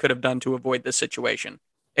anybody could have done to avoid this situation,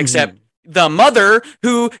 except the mother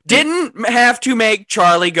who didn't have to make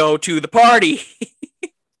Charlie go to the party.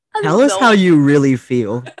 Tell us how you really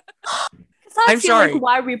feel. I I'm feel sorry. like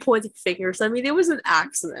why are we pointing fingers? I mean, it was an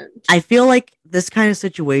accident. I feel like this kind of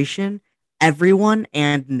situation, everyone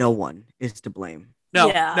and no one is to blame. No,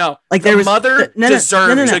 Yeah. no. Like The mother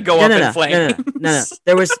deserved to go up in flames. No.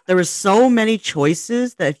 There was so many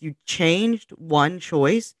choices that if you changed one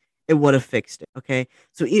choice, it would have fixed it. Okay,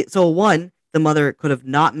 so one, the mother could have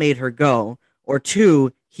not made her go, or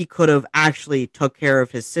two, he could have actually took care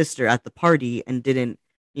of his sister at the party and didn't,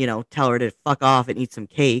 tell her to fuck off and eat some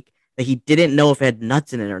cake that he didn't know if it had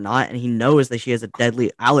nuts in it or not, and he knows that she has a deadly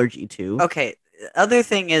allergy to. Okay, the other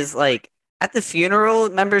thing is, like, at the funeral,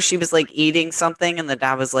 remember she was, like, eating something, and the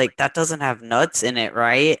dad was like, that doesn't have nuts in it,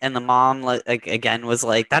 right? And the mom, like again, was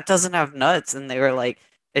like, that doesn't have nuts, and they were like,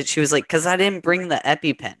 and she was like, because I didn't bring the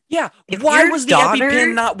EpiPen. Yeah, If why your was the daughter-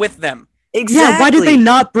 EpiPen not with them? Exactly. Yeah, why did they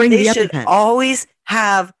not bring They the should EpiPen? always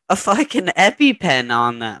have a fucking EpiPen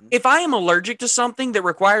on them. If I am allergic to something that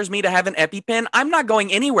requires me to have an EpiPen, I'm not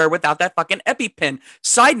going anywhere without that fucking EpiPen.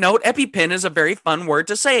 Side note, EpiPen is a very fun word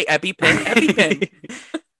to say. EpiPen, EpiPen.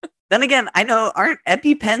 Then again, I know aren't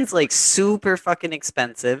EpiPens like super fucking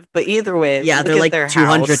expensive, but either way, Yeah, look they're at like their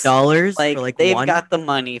 $200 Like, for like they've one. got the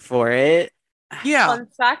money for it. Yeah. Fun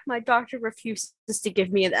fact, my doctor refuses to give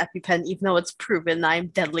me an EpiPen even though it's proven I'm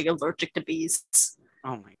deadly allergic to bees.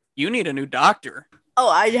 Oh my. You need a new doctor. Oh,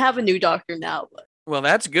 I have a new doctor now, but Well,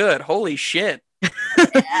 that's good. Holy shit.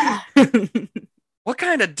 yeah. What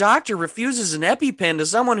kind of doctor refuses an EpiPen to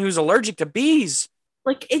someone who's allergic to bees?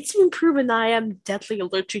 Like, it's been proven I am deadly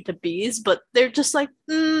allergic to bees, but they're just like,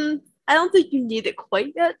 I don't think you need it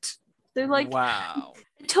quite yet. They're like, Wow.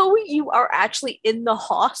 until you are actually in the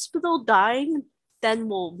hospital dying, then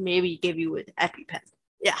we'll maybe give you an EpiPen.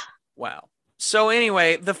 Yeah. Wow. So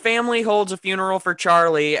anyway, the family holds a funeral for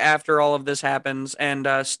Charlie after all of this happens, and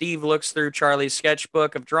Steve looks through Charlie's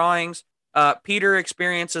sketchbook of drawings. Peter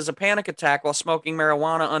experiences a panic attack while smoking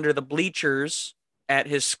marijuana under the bleachers at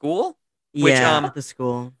his school. Which, Yeah, at the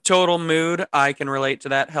school. Total mood. I can relate to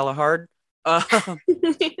that hella hard.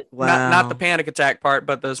 Wow. Not the panic attack part,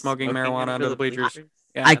 but the smoking marijuana under the bleachers.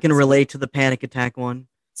 Yeah. I can relate to the panic attack one.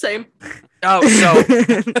 Same. Oh,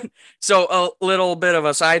 so a little bit of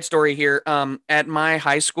a side story here. At my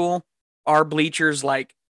high school, our bleachers,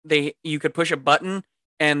 like, you could push a button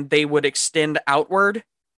and they would extend outward,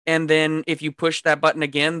 and then if you push that button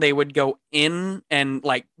again, they would go in and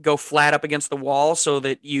like go flat up against the wall, so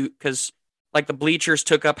that because like the bleachers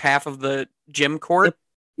took up half of the gym court.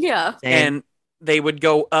 Yeah. Same. And they would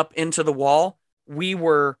go up into the wall. We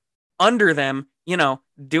were under them,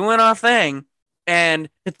 doing our thing. And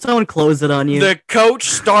Did someone close it on you? the coach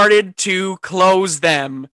started to close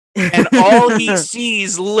them. And all he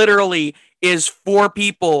sees literally is 4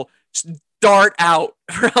 people dart out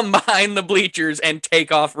from behind the bleachers and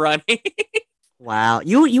take off running. Wow.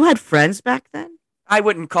 You had friends back then? I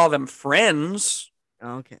wouldn't call them friends.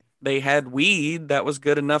 Oh, okay. They had weed. That was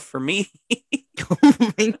good enough for me. Oh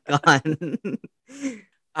my god.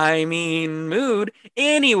 I mean, mood.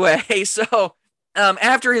 Anyway, so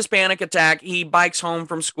after his panic attack, he bikes home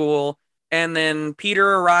from school, and then Peter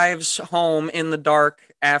arrives home in the dark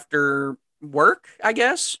after work, I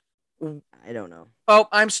guess. I don't know. Oh,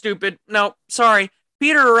 I'm stupid. No, sorry.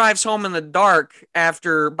 Peter arrives home in the dark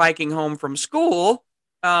after biking home from school.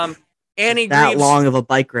 Annie That grieves. long of a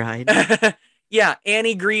bike ride. Yeah,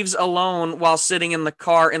 Annie grieves alone while sitting in the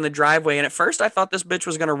car in the driveway, and at first I thought this bitch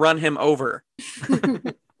was gonna run him over.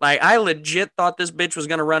 Like, I legit thought this bitch was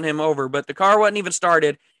gonna run him over, but the car wasn't even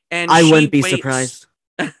started, and I she wouldn't be waits- surprised.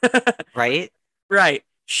 Right? Right.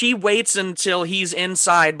 She waits until he's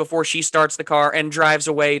inside before she starts the car and drives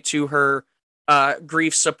away to her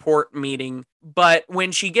grief support meeting. But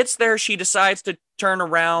when she gets there, she decides to turn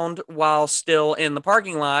around while still in the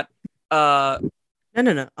parking lot.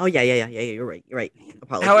 No. Oh yeah. You're right.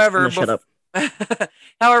 Apologies. However, I'm gonna shut up.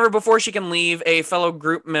 However, before she can leave, a fellow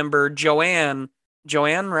group member, Joanne,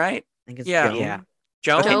 right? I think it's yeah. Joan. Yeah.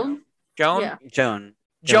 Joan? Joan? Yeah. Joan.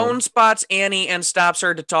 Joan spots Annie and stops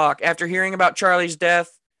her to talk. After hearing about Charlie's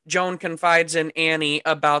death, Joan confides in Annie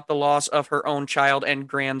about the loss of her own child and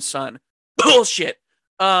grandson. Bullshit.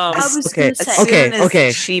 I was Okay, gonna As say. soon as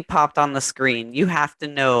okay. she popped on the screen, you have to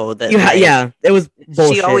know that Yeah, it was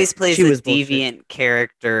bullshit. she always plays She a was bullshit. deviant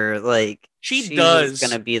character. Like, She was does.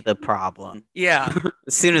 gonna be the problem. Yeah.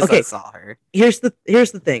 As soon as I Okay. saw her. Here's the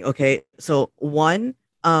thing. Okay, so one,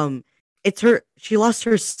 it's her. She lost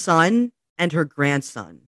her son and her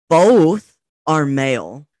grandson. Both are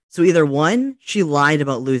male. So either one, she lied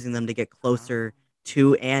about losing them to get closer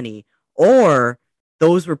to Annie, or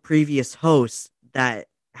those were previous hosts that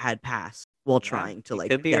had passed while trying to you like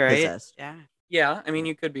could be get right. possessed. Yeah. Yeah, I mean,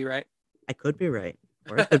 you could be right. I could be right,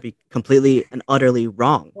 or I could be completely and utterly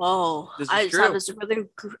wrong. Whoa, This is I just true. thought it was really.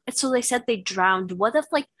 So they said they drowned. What if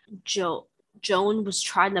like Joan was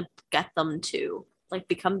trying to get them to like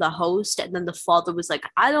become the host, and then the father was like,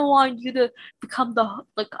 "I don't want you to become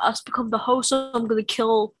become the host. So I'm gonna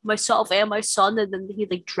kill myself and my son," and then he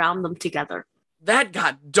like drowned them together. That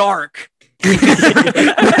got dark.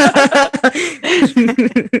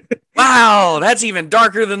 Wow, that's even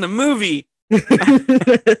darker than the movie.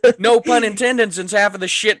 No pun intended, since half of the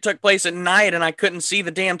shit took place at night and I couldn't see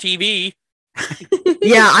the damn TV.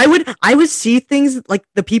 Yeah, I would see things like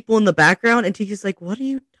the people in the background, and Tiki's like, "What are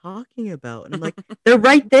you talking about?" And I'm like, "They're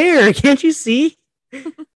right there. Can't you see?"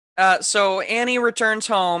 So Annie returns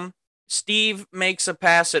home. Steve makes a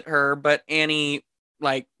pass at her, but Annie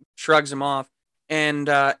like shrugs him off. And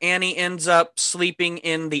Annie ends up sleeping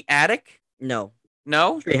in the attic. No,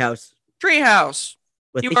 No? treehouse Treehouse.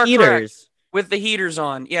 with You the are heaters. correct. With the heaters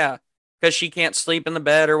on, yeah. Because she can't sleep in the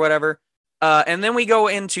bed or whatever. And then we go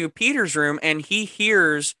into Peter's room, and he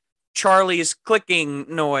hears Charlie's clicking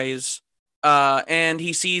noise. And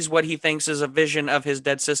he sees what he thinks is a vision of his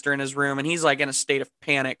dead sister in his room, and he's like in a state of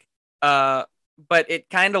panic. But it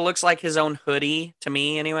kind of looks like his own hoodie to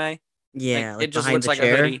me, anyway. Yeah, like it just behind looks the like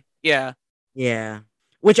chair. a hoodie. Yeah. Yeah,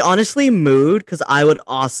 which honestly, mood, because I would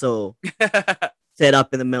also sit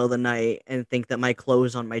up in the middle of the night and think that my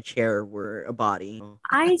clothes on my chair were a body.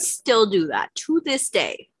 I still do that to this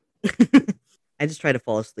day. I just try to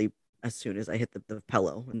fall asleep as soon as I hit the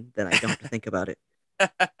pillow, and then I don't have to think about it.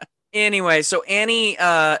 Anyway, so Annie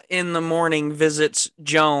in the morning visits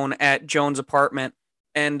Joan at Joan's apartment,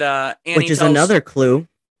 and Annie Which is tells, another clue.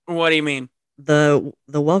 What do you mean? The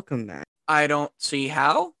welcome mat. I don't see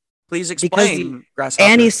how. Please Because explain, Grasshopper.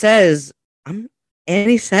 Annie says,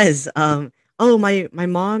 oh, my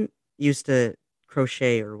mom used to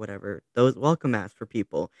crochet or whatever, those welcome mats for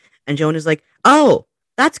people. And Joan is like, oh,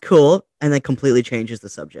 that's cool. And then completely changes the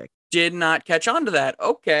subject. Did not catch on to that.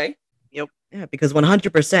 Okay. Yeah, because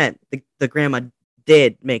 100% the grandma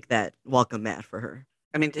did make that welcome mat for her.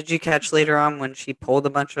 I mean, did you catch later on when she pulled a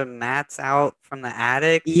bunch of mats out from the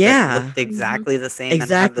attic? Yeah. That looked exactly the same.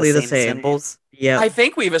 Exactly and the had the same. symbols. Yeah. I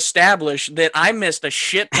think we've established that I missed a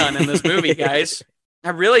shit ton in this movie, guys. I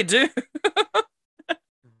really do.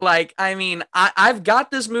 Like, I mean, I've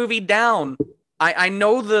got this movie down. I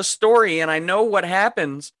know the story and I know what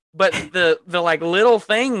happens, but the like little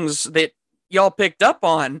things that y'all picked up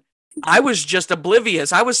on, I was just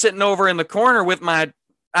oblivious. I was sitting over in the corner with my,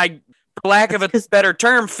 for lack of a better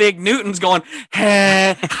term, Fig Newtons going,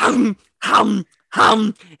 hum,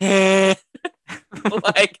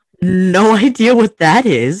 like, no idea what that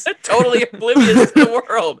is. totally oblivious to the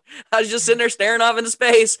world. I was just sitting there staring off into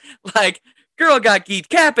space, like, girl got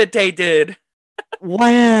decapitated.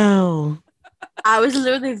 Wow. I was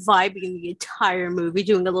literally vibing the entire movie,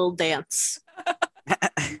 doing a little dance.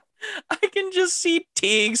 I can just see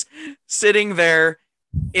Teagz sitting there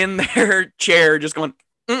in their chair, just going,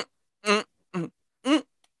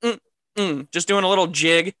 just doing a little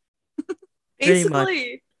jig. Pretty much.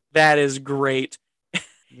 Basically. That is great.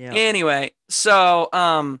 Yeah. Anyway, so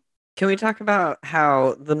Can we talk about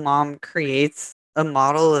how the mom creates a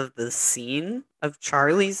model of the scene of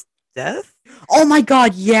Charlie's death? Oh my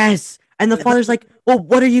god, yes. And the father's like, well,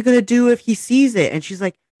 what are you gonna do if he sees it? And she's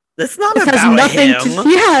like, That's not this has about nothing him. to.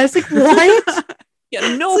 Yeah, it's like, what?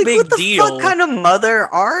 yeah, no It's like, big what the deal. fuck kind of mother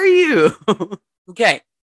are you? Okay,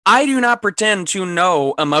 I do not pretend to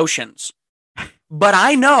know emotions, but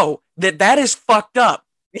I know that that is fucked up.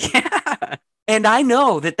 Yeah. And I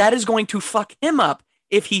know that that is going to fuck him up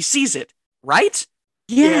if he sees it, right?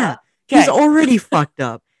 Yeah. Okay. He's already fucked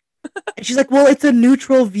up. And she's like, well, it's a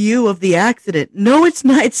neutral view of the accident. No, it's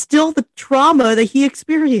not. It's still the trauma that he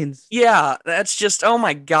experienced. Yeah, that's just, oh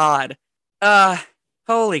my god.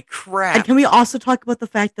 Holy crap. And can we also talk about the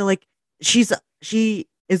fact that, like, she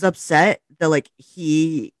is upset that, like,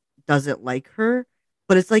 he doesn't like her,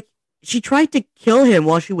 but it's like, she tried to kill him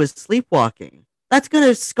while she was sleepwalking. That's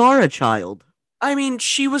gonna scar a child. I mean,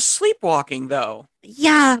 she was sleepwalking, though.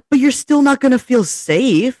 Yeah, but you're still not gonna feel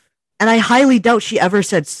safe. And I highly doubt she ever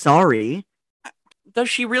said sorry. Does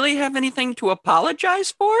she really have anything to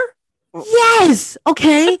apologize for? Yes!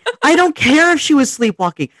 Okay? I don't care if she was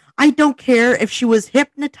sleepwalking. I don't care if she was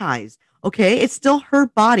hypnotized. Okay, it's still her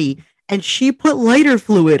body, and she put lighter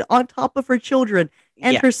fluid on top of her children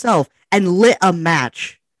and herself and lit a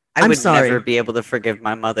match. I would never be able to forgive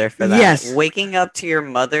my mother for that. Yes. Waking up to your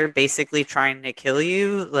mother basically trying to kill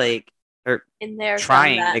you, or In there,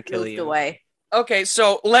 trying that to kill moved you. away. Okay,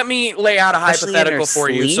 so let me lay out a Especially in her hypothetical for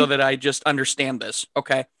you so sleep? that I just understand this,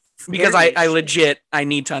 okay? Scary Because as I shit. legit, I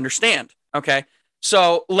need to understand, okay?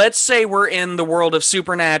 So let's say we're in the world of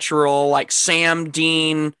supernatural, like Sam,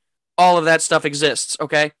 Dean, all of that stuff exists,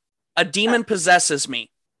 okay? A demon possesses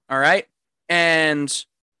me, all right? And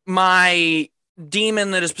my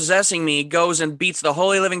demon that is possessing me goes and beats the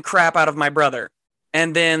holy living crap out of my brother.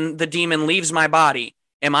 And then the demon leaves my body.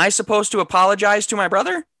 Am I supposed to apologize to my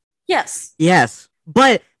brother? Yes. Yes,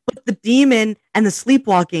 but the demon and the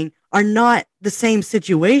sleepwalking are not the same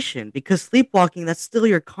situation, because sleepwalking, that's still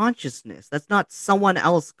your consciousness. That's not someone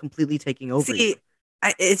else completely taking over you. See,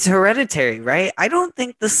 it's hereditary, right? I don't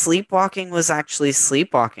think the sleepwalking was actually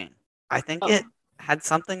sleepwalking. I think it had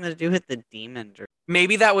something to do with the demon.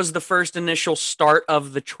 Maybe that was the first initial start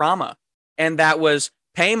of the trauma. And that was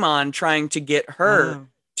Paimon trying to get her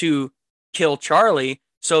to kill Charlie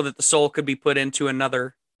so that the soul could be put into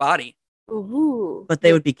another body. Ooh. But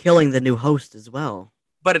they would be killing the new host as well.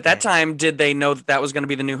 But at that time, did they know that that was going to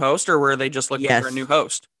be the new host, or were they just looking for a new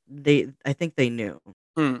host? I think they knew.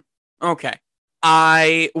 Okay.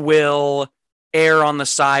 I will err on the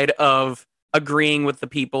side of agreeing with the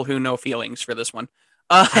people who know feelings for this one.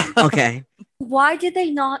 Okay. Why did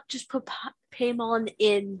they not just put Paimon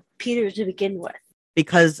in Peter to begin with?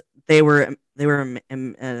 Because they were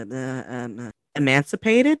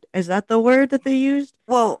emancipated. Is that the word that they used?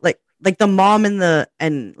 Well, like the mom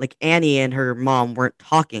and like Annie and her mom weren't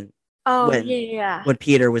talking. When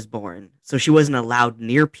Peter was born, so she wasn't allowed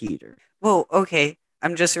near Peter. Well, okay.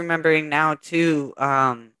 I'm just remembering now too.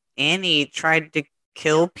 Annie tried to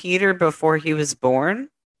kill Peter before he was born.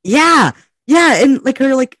 Yeah, and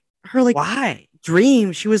her why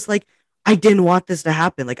dream, she was like, I didn't want this to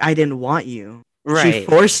happen. Like, I didn't want you. Right. She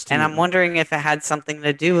forced and you. I'm wondering if it had something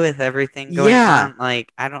to do with everything going on.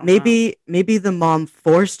 Like, I don't know. Maybe the mom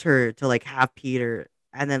forced her to like have Peter,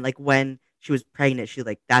 and then like when she was pregnant,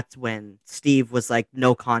 that's when Steve was like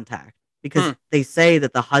no contact, because they say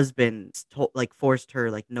that the husband forced her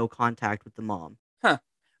like no contact with the mom. Huh.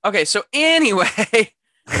 Okay, so anyway,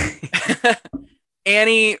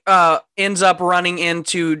 Annie ends up running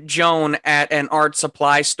into Joan at an art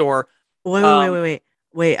supply store.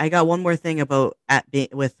 Wait, I got one more thing about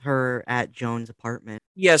with her at Joan's apartment.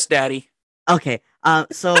 Yes, Daddy. Okay.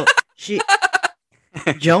 So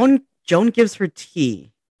Joan gives her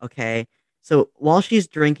tea. Okay. So while she's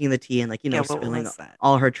drinking the tea and spilling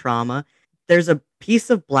all her trauma, there's a piece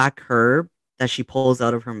of black herb that she pulls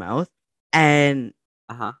out of her mouth, and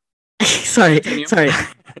sorry.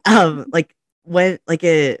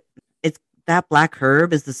 It's that black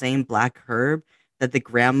herb is the same black herb that the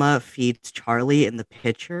grandma feeds Charlie in the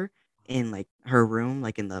pitcher in like her room,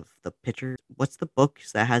 like in the picture. What's the book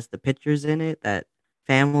that has the pictures in it? That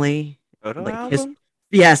family photo album?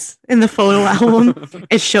 Yes, in the photo album,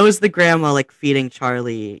 it shows the grandma like feeding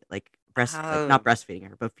Charlie, like not breastfeeding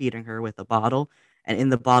her, but feeding her with a bottle. And in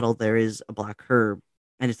the bottle there is a black herb,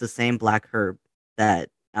 and it's the same black herb that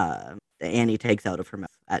Annie takes out of her mouth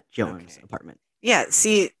at Joan's apartment. Yeah,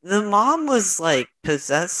 see, the mom was like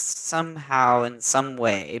possessed somehow in some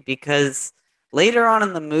way, because later on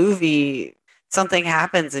in the movie something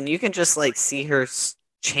happens and you can just like see her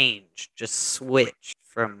change, just switch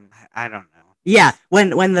from, I don't know. Yeah, when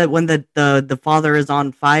the father is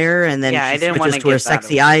on fire and then she switches to her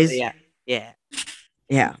sexy eyes.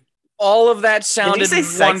 Yeah. All of that sounded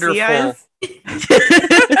wonderful.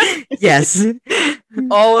 Yes.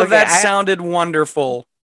 All of that sounded wonderful.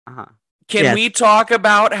 Can we talk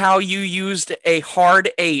about how you used a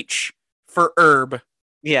hard H for herb?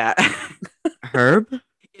 Yeah. Herb?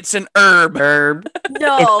 It's an herb.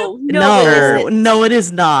 No, it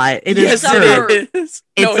is not. It is herb. It is.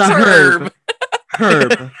 It's a herb.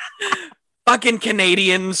 Herb. Fucking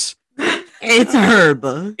Canadians. It's herb.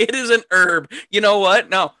 It is an herb. You know what?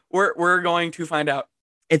 No, we're going to find out.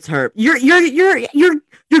 It's herb. Your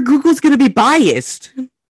Google's gonna be biased.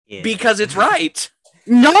 Yeah. Because it's right.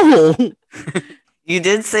 No. You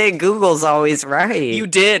did say Google's always right. You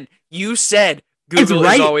did. You said Google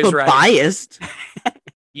is always but right. Biased.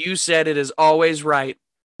 You said it is always right.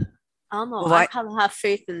 I don't know. I kind of have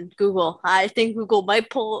faith in Google. I think Google might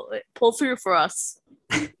pull through for us.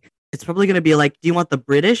 It's probably going to be like, do you want the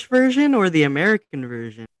British version or the American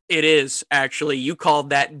version? It is, actually. You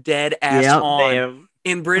called that dead ass on. Damn.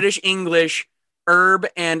 In British English, herb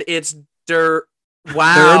and it's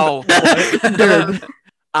Wow. Derb.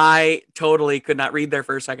 I totally could not read there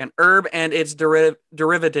for a second. Herb and its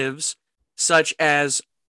derivatives, such as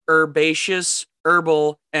herbaceous,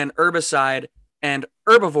 herbal, and herbicide, and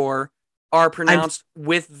herbivore, are pronounced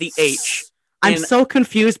with the H. I'm so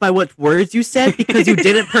confused by what words you said because you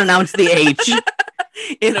didn't pronounce the H.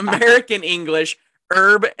 In American English,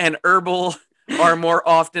 herb and herbal are more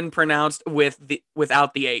often pronounced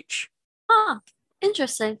without the H. Huh.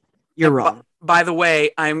 Interesting. You're wrong. By the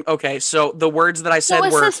way, I'm okay. So the words that I said So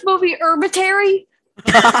is were this movie Hereditary?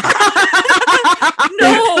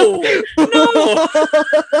 no.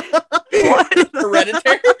 What?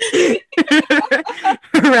 Hereditary?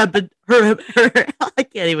 I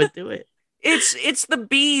can't even do it. It's the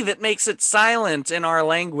B that makes it silent in our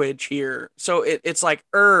language here. So it's like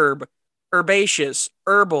herb, herbaceous,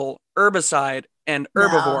 herbal, herbicide, and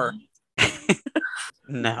herbivore.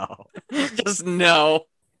 No. Just no.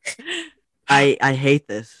 I hate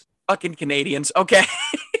this. Fucking Canadians. Okay.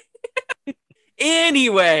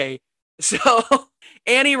 Anyway, so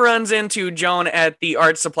Annie runs into Joan at the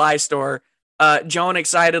art supply store. Joan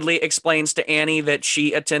excitedly explains to Annie that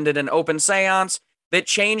she attended an open seance that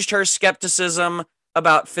changed her skepticism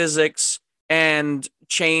about physics and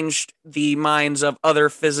changed the minds of other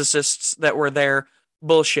physicists that were there.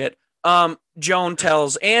 Bullshit. Joan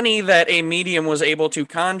tells Annie that a medium was able to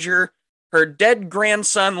conjure her dead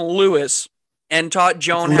grandson Louis and taught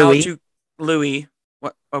Joan how to Louis.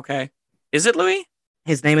 What? Okay. Is it Louis?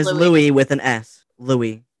 His name is Louis with an S.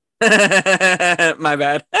 Louis. My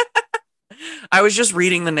bad. I was just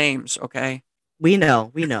reading the names, okay? We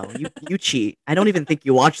know. You cheat. I don't even think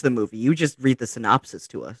you watch the movie. You just read the synopsis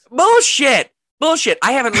to us. Bullshit.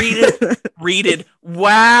 I haven't read it.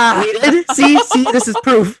 Wow. See, this is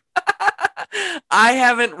proof. I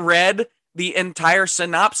haven't read the entire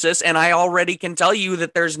synopsis, and I already can tell you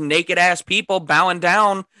that there's naked ass people bowing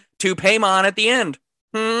down to Paimon at the end.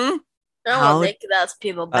 No, naked ass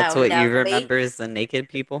people bowing That's what down you to me. remember is the naked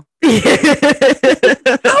people? How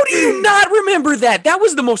do you not remember that? That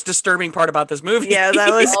was the most disturbing part about this movie. Yeah,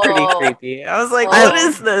 that was pretty creepy. I was like, Oh. what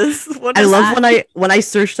is this? I love when I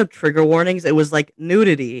searched up trigger warnings, it was like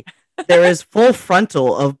nudity. There is full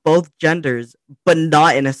frontal of both genders, but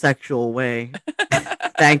not in a sexual way.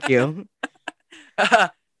 Thank you.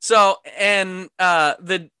 The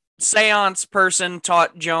seance person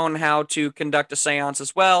taught Joan how to conduct a seance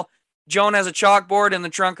as well. Joan has a chalkboard in the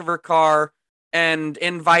trunk of her car and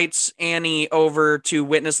invites Annie over to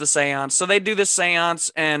witness the seance. So they do this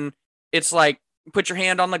seance, and it's like, put your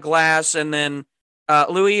hand on the glass, and then,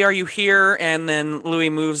 Louis, are you here? And then Louis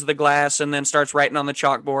moves the glass and then starts writing on the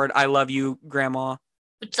chalkboard, I love you, Grandma.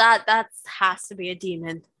 But that has to be a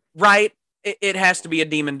demon. Right? It has to be a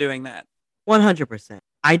demon doing that. 100%.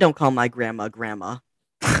 I don't call my grandma.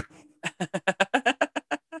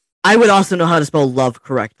 I would also know how to spell love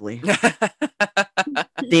correctly.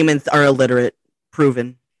 Demons are illiterate.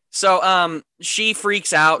 Proven. So, she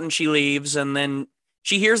freaks out and she leaves, and then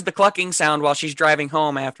she hears the clucking sound while she's driving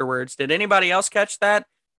home afterwards. Did anybody else catch that?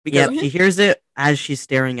 Because she hears it as she's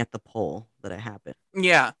staring at the pole that it happened.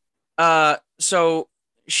 Yeah. So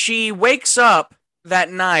she wakes up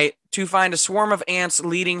that night to find a swarm of ants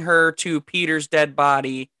leading her to Peter's dead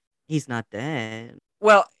body. He's not dead.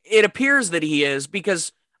 Well, it appears that he is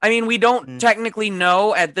because, I mean, we don't technically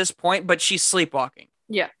know at this point, but she's sleepwalking.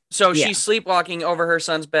 Yeah. So she's sleepwalking over her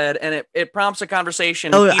son's bed, and it prompts a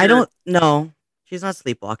conversation. Oh, I don't know. She's not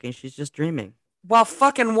sleepwalking. She's just dreaming. While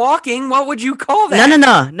fucking walking, what would you call that?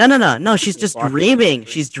 No. She's just dreaming.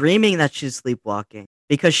 She's dreaming that she's sleepwalking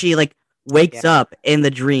because she wakes up in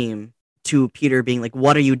the dream to Peter being like,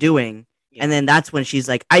 "What are you doing?" Yeah. And then that's when she's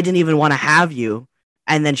like, "I didn't even want to have you."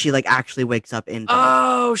 And then she actually wakes up in bed.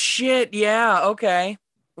 Oh shit! Yeah. Okay.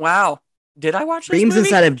 Wow. Did I watch this dreams movie?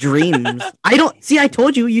 Inside of dreams? I don't see. I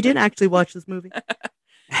told you didn't actually watch this movie.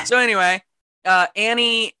 So anyway,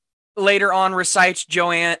 Annie later on recites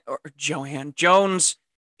Joan's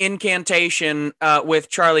incantation with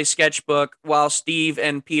Charlie's sketchbook while Steve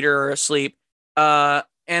and Peter are asleep. And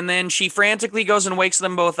then she frantically goes and wakes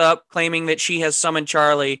them both up, claiming that she has summoned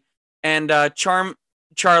Charlie. And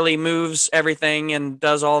Charlie moves everything and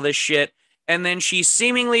does all this shit. And then she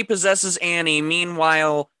seemingly possesses Annie.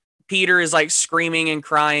 Meanwhile, Peter is screaming and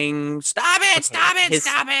crying, "Stop it! Stop it!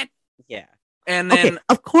 Stop it!" Yeah. And then,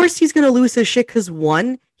 of course, he's gonna lose his shit because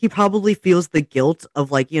one, he probably feels the guilt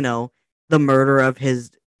of the murder of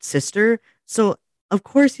his sister. So of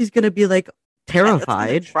course he's gonna be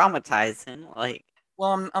terrified, traumatize him.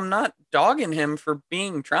 Well, I'm not dogging him for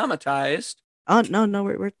being traumatized. Oh no,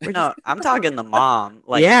 we're no, I'm talking the mom,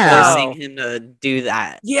 forcing him to do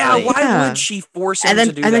that. Yeah, why would she force him to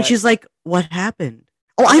do that? And then she's like, "What happened?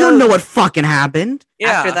 Oh, I don't know what fucking happened.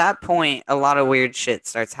 Yeah. After that point, a lot of weird shit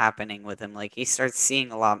starts happening with him. Like he starts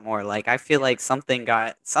seeing a lot more. Like I feel like something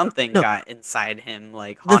got inside him.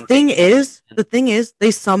 Like The haunting thing is,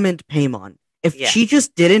 they summoned Paimon. If Yeah. she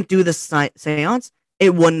just didn't do the seance,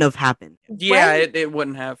 it wouldn't have happened. Yeah, it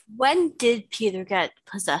wouldn't have. When did Peter get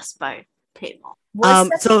possessed by Paimon? Was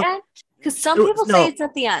it at the end? Because some people say it's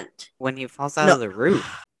at the end. when he falls out of the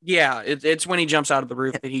roof. Yeah, it's when he jumps out of the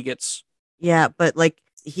roof that he gets. Yeah, but like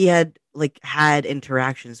he had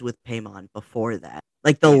interactions with Paimon before that.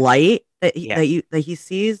 Like the light that he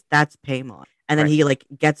sees, that's Paimon, and then he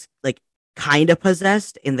gets kind of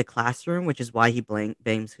possessed in the classroom, which is why he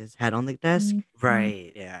bangs his head on the desk.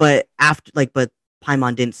 Right. Yeah. But after but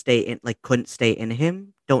Paimon didn't stay in couldn't stay in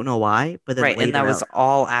him. Don't know why. But then and that was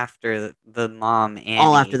all after the mom and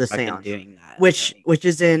all after the seance doing that, which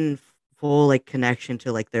is in full connection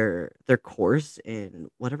to their course in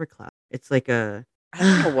whatever class. It's like a I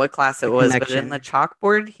don't know what class it was, connection. but in the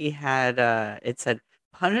chalkboard he had it said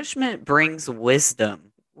punishment brings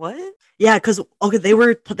wisdom. What? Yeah, because they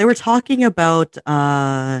were talking about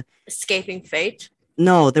Escaping fate.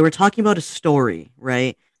 No, they were talking about a story,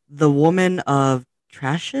 right? The Woman of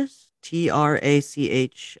Trachis, Trachis.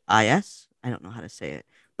 I don't know how to say it,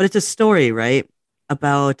 but it's a story, right?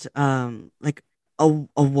 About a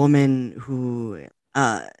woman who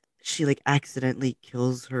she accidentally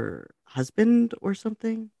kills her husband or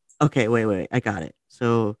something. Okay, wait, I got it.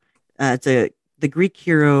 So it's the Greek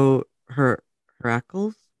hero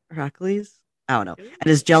Heracles. I don't know, and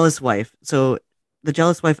his jealous wife. So the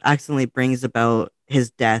jealous wife accidentally brings about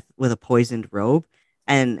his death with a poisoned robe,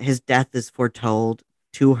 and his death is foretold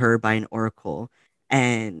to her by an oracle.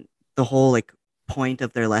 And the whole point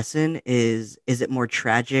of their lesson is it more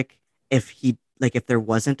tragic if if there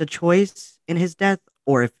wasn't a choice in his death,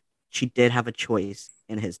 or if she did have a choice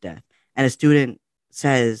in his death? And a student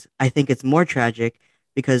says, I think it's more tragic,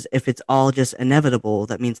 because if it's all just inevitable,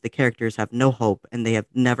 that means the characters have no hope, and they have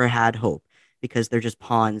never had hope, because they're just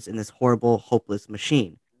pawns in this horrible, hopeless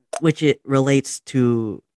machine. Which it relates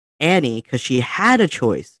to Annie, because she had a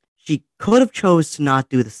choice. She could have chose to not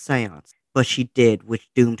do the seance, but she did, which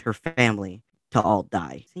doomed her family to all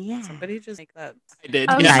die. So, yeah. Somebody just make that. I did.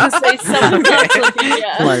 I was Yeah. gonna say something.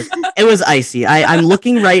 It was icy. I'm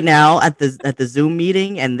looking right now at the Zoom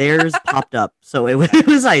meeting, and theirs popped up, so it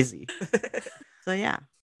was icy. So yeah,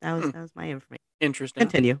 that was my information. Interesting.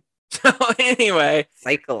 Continue. So anyway,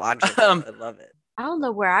 Psychological. I love it. I don't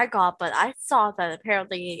know where I got, but I saw that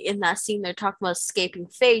apparently in that scene they're talking about escaping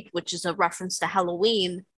fate, which is a reference to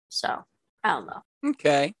Halloween. So I don't know.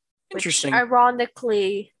 Okay. Interesting. Which,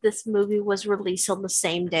 ironically, this movie was released on the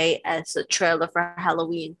same day as the trailer for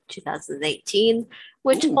Halloween 2018,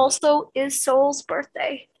 which also is Soul's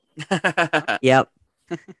birthday. Yep.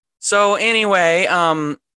 So anyway,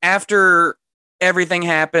 after everything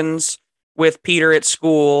happens with Peter at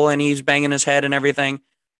school and he's banging his head and everything,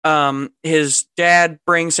 his dad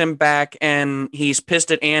brings him back and he's pissed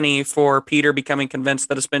at Annie for Peter becoming convinced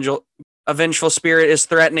that a vengeful spirit is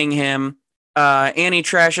threatening him. Annie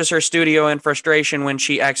trashes her studio in frustration when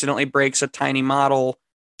she accidentally breaks a tiny model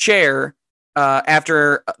chair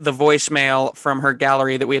after the voicemail from her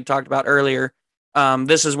gallery that we had talked about earlier.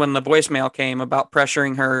 This is when the voicemail came about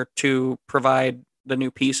pressuring her to provide the new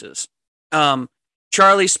pieces.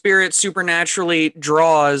 Charlie's spirit supernaturally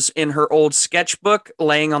draws in her old sketchbook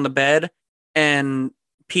laying on the bed, and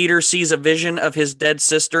Peter sees a vision of his dead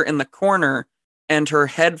sister in the corner, and her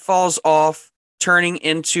head falls off, turning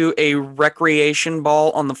into a recreation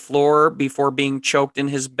ball on the floor before being choked in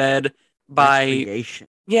his bed by... Recreation.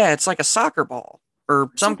 Yeah, it's like a soccer ball or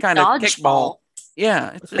some kind of kickball.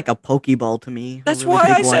 Yeah. It's like a pokeball to me. That's why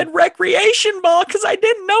I said recreation ball, because I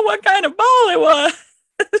didn't know what kind of ball it was.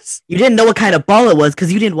 You didn't know what kind of ball it was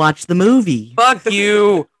because you didn't watch the movie. Fuck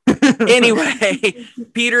you. Anyway,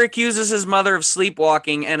 Peter accuses his mother of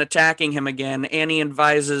sleepwalking and attacking him again. Annie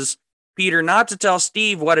advises Peter not to tell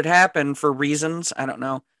Steve what had happened for reasons. I don't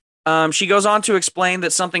know. She goes on to explain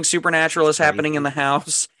that something supernatural is happening in the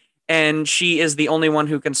house, and she is the only one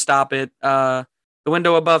who can stop it. The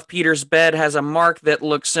window above Peter's bed has a mark that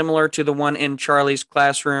looks similar to the one in Charlie's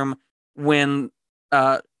classroom when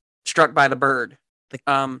struck by the bird.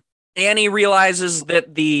 Annie realizes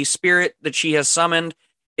that the spirit that she has summoned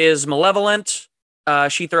is malevolent.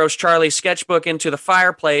 She throws Charlie's sketchbook into the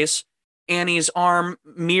fireplace. Annie's arm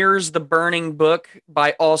mirrors the burning book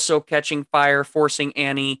by also catching fire, forcing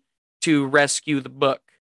Annie to rescue the book.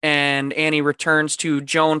 And Annie returns to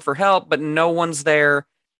Joan for help, but no one's there,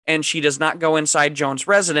 and she does not go inside Joan's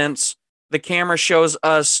residence. The camera shows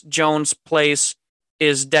us Joan's place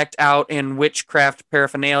is decked out in witchcraft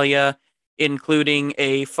paraphernalia. including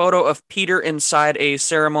a photo of Peter inside a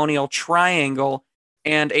ceremonial triangle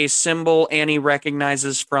and a symbol Annie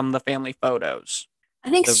recognizes from the family photos. I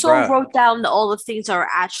think The Soul rug. wrote down all the things that are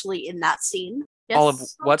actually in that scene. Yes? All of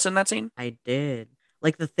what's in that scene? I did.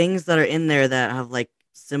 Like the things that are in there that have like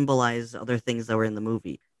symbolized other things that were in the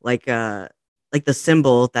movie. Like the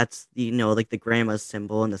symbol that's like the grandma's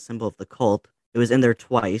symbol and the symbol of the cult. It was in there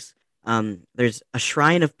twice. There's a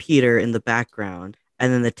shrine of Peter in the background,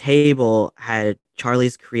 and then the table had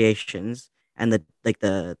Charlie's creations and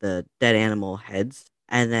the dead animal heads.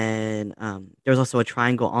 And then there was also a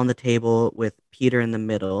triangle on the table with Peter in the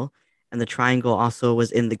middle, and the triangle also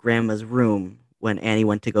was in the grandma's room when Annie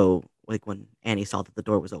went to go, like when Annie saw that the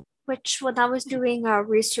door was open. Which, when I was doing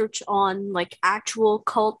research on like actual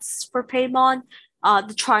cults for Paimon,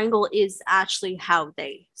 the triangle is actually how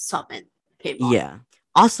they summon Paimon. Yeah.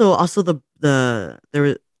 Also there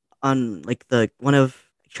was on like the one of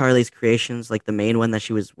Charlie's creations, like the main one that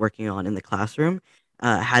she was working on in the classroom,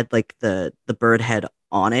 had like the bird head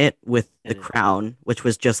on it with the Mm. crown, which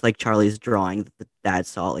was just like Charlie's drawing that the dad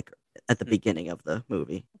saw like at the beginning of the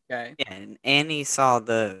movie. Okay. Yeah, and Annie saw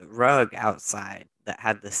the rug outside that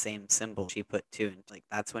had the same symbol. She put two, and like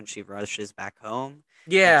that's when she rushes back home.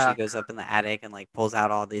 And Yeah. she goes up in the attic and like pulls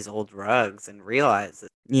out all these old rugs and realizes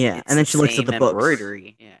Yeah, it's and then the she looks at same the books.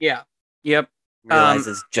 embroidery. Yeah. Yeah. Yep.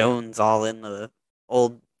 Realizes Joan's all in the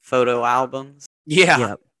old photo albums. Yeah.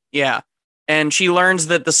 Yep. Yeah. And she learns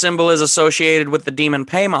that the symbol is associated with the demon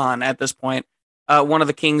Paimon at this point, one of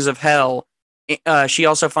the kings of hell. She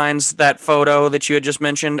also finds that photo that you had just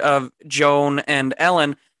mentioned of Joan and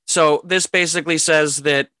Ellen. So this basically says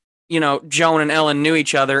that, Joan and Ellen knew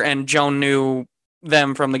each other and Joan knew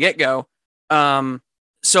them from the get-go.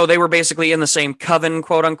 So they were basically in the same coven,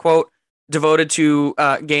 quote unquote, devoted to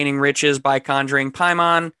gaining riches by conjuring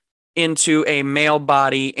Paimon into a male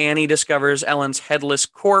body. Annie discovers Ellen's headless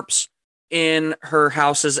corpse in her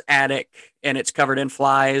house's attic, and it's covered in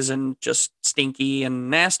flies and just stinky and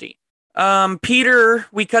nasty.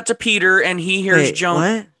 We cut to Peter, and he hears Wait, Joan.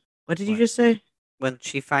 what? What did you What? just say? When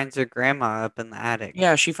she finds her grandma up in the attic.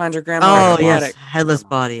 Yeah, she finds her grandma Oh, in the yes, attic. headless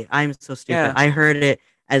body. I'm so stupid. Yeah. I heard it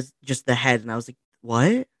as just the head, and I was like,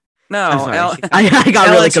 what? No, I'm sorry. she I got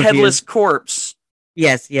really Ellen's confused. headless corpse.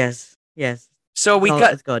 Yes. So we Oh,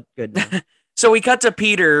 cut. it's good now. So we cut to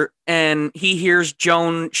Peter, and he hears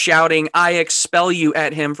Joan shouting, "I expel you"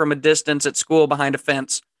 at him from a distance at school behind a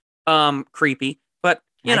fence. Creepy, but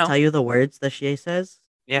Can I tell you the words that she says?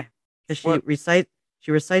 Yeah. Because What?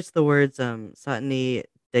 she recites the words Satani,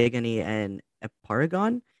 Dagani, and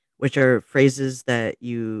Eparagon, which are phrases that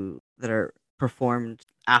are performed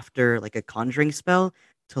after like a conjuring spell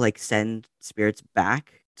to like send spirits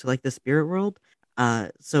back to like the spirit world.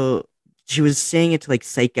 So she was saying it to like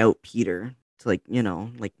psych out Peter, to like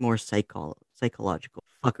like more psychological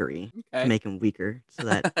fuckery to Okay. make him weaker, so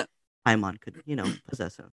that Paimon could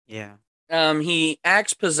possess him. Yeah. He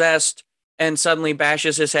acts possessed and suddenly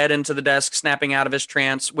bashes his head into the desk, snapping out of his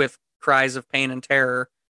trance with cries of pain and terror.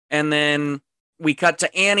 And then we cut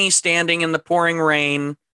to Annie standing in the pouring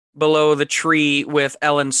rain below the tree with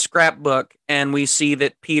Ellen's scrapbook, and we see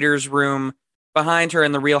that Peter's room behind her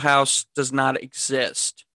in the real house does not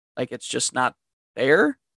exist. Like, it's just not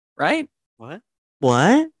there, right? What?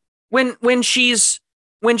 What? When she's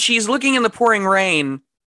looking in the pouring rain,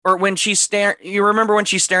 or when she's you remember when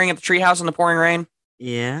she's staring at the treehouse in the pouring rain?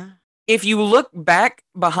 Yeah. If you look back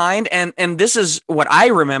behind, and this is what I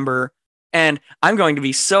remember, and I'm going to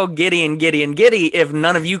be so giddy if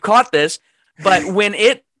none of you caught this, but when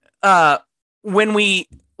we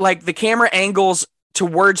like the camera angles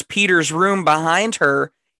towards Peter's room behind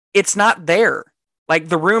her, it's not there. Like,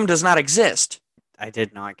 the room does not exist. I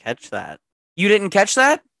did not catch that. You didn't catch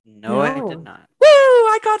that? No, I No. did not. Woo!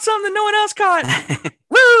 I caught something no one else caught.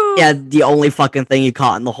 Woo! Yeah, the only fucking thing you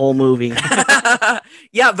caught in the whole movie.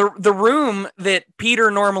 Yeah, the room that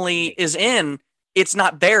Peter normally is in, it's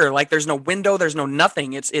not there. Like, there's no window, there's no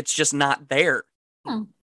nothing. It's just not there. Hmm.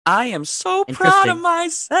 I am so proud of Interesting.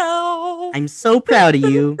 myself. I'm so proud of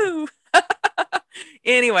you.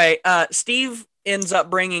 Anyway, Steve ends up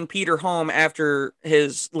bringing Peter home after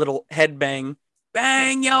his little headbang.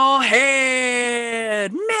 Bang your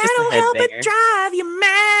head. That'll help it headbanger. drive you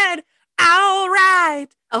mad. All right.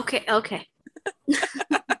 Okay.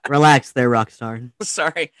 Relax there, Rockstar.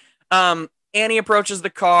 Sorry. Annie approaches the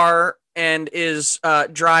car and is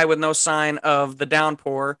dry with no sign of the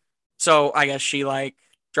downpour. So I guess she like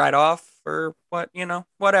dried off or what,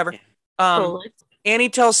 whatever. Totally. Annie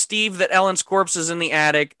tells Steve that Ellen's corpse is in the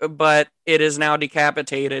attic, but it is now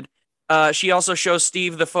decapitated. She also shows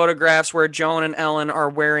Steve the photographs where Joan and Ellen are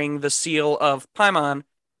wearing the seal of Paimon.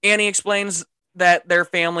 Annie explains that their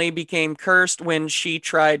family became cursed when she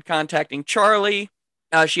tried contacting Charlie.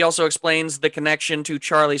 She also explains the connection to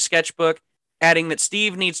Charlie's sketchbook, adding that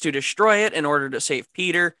Steve needs to destroy it in order to save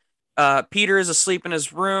Peter. Peter is asleep in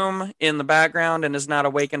his room in the background and is not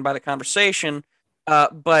awakened by the conversation.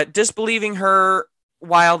 But disbelieving her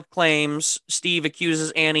wild claims, Steve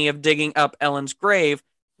accuses Annie of digging up Ellen's grave.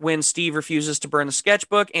 When Steve refuses to burn the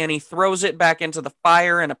sketchbook, Annie throws it back into the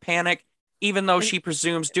fire in a panic, even though she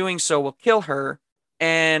presumes doing so will kill her.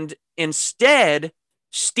 And instead,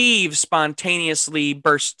 Steve spontaneously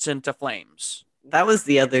bursts into flames. That was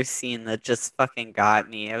the other scene that just fucking got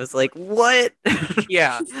me. I was like, what?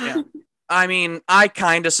 Yeah. I mean, I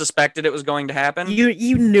kind of suspected it was going to happen.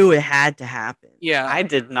 You knew it had to happen. Yeah. I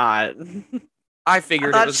did not. I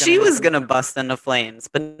figured I thought it was she was happen. gonna bust into flames,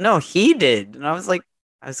 but no, he did. And I was like,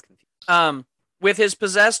 I was confused. With his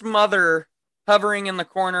possessed mother hovering in the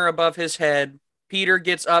corner above his head, Peter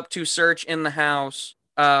gets up to search in the house.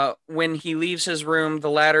 When he leaves his room, the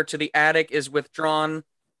ladder to the attic is withdrawn,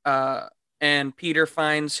 and Peter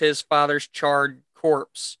finds his father's charred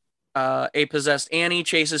corpse. A possessed Annie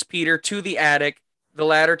chases Peter to the attic. The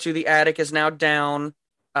ladder to the attic is now down.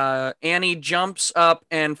 Annie jumps up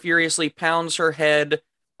and furiously pounds her head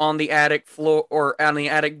on the attic floor or on the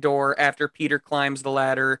attic door after Peter climbs the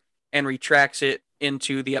ladder and retracts it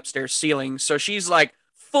into the upstairs ceiling. So she's like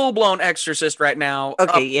full-blown exorcist right now.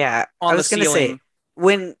 Okay, yeah. On I was the gonna ceiling.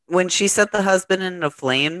 say when she set the husband into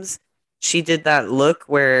flames, she did that look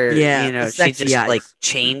where she sexy just eyes. like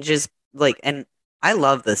changes and I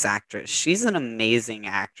love this actress. She's an amazing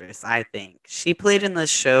actress, I think. She played in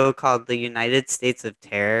this show called The United States of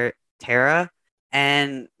Terra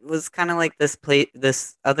and was kind of like this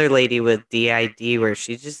other lady with DID where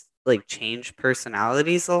she just like changed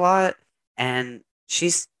personalities a lot and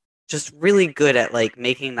she's just really good at like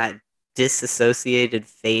making that disassociated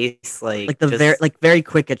face like the just, very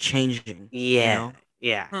quick at changing. yeah.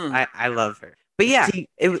 I love her. But yeah,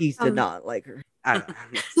 Teagz did not like her. I don't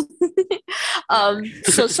know.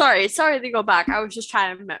 So sorry to go back. I was just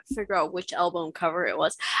trying to figure out which album cover it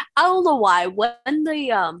was. I don't know why. When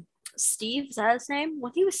the Steve, is that his name?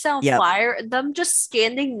 When he was set on fire, them just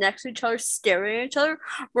standing next to each other, staring at each other,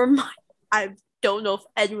 I don't know if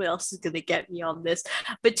anyone else is gonna get me on this,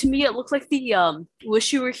 but to me it looked like the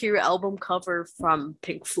Wish You Were Here album cover from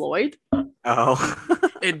Pink Floyd. Oh.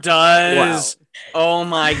 It does. Wow. Oh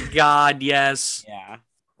my god, yes. Yeah.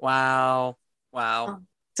 Wow.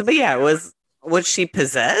 So, but yeah, was she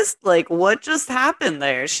possessed? Like, what just happened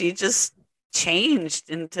there? She just changed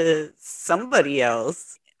into somebody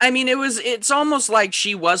else. I mean, it's almost like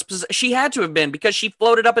she was possessed. She had to have been because she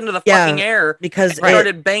floated up into the fucking air because and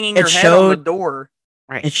started banging her head on the door.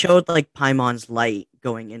 Right. It showed like Paimon's light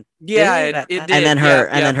going in. Yeah, it did. And then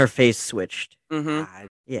her face switched. Mm-hmm.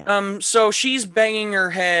 Yeah. So she's banging her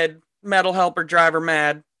head. Metal helper driver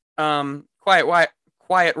mad. Quiet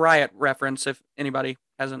Riot reference if anybody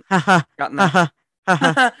hasn't gotten that.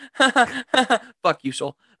 Fuck you,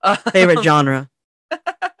 Soul. Favorite genre.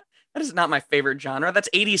 That is not my favorite genre. That's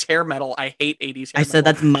 80s hair metal. I hate 80s hair metal. I said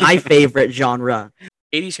that's my favorite genre.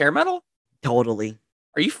 80s hair metal? Totally.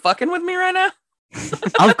 Are you fucking with me right now?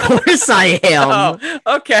 Of course I am. Oh,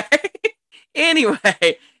 okay.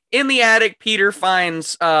 Anyway, in the attic, Peter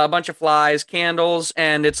finds a bunch of flies, candles,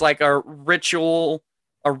 and it's like a ritual.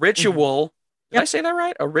 Did I say that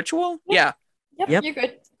right? A ritual? Yeah. Yep. You're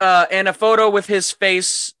good. And a photo with his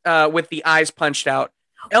face with the eyes punched out.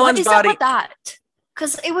 Ellen's what is body. Up with that?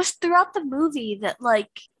 Because it was throughout the movie that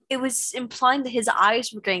like it was implying that his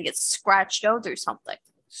eyes were going to get scratched out or something.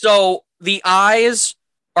 So the eyes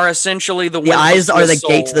are essentially the eyes are the soul.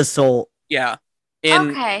 gate to the soul. Yeah.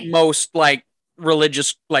 In most like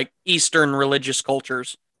religious, like Eastern religious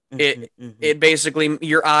cultures. It basically,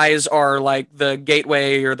 your eyes are like the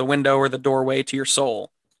gateway or the window or the doorway to your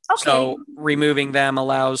soul. Okay. So removing them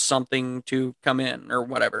allows something to come in or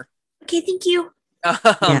whatever. Okay, thank you.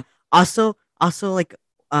 Yeah. Also, like,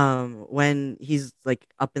 when he's like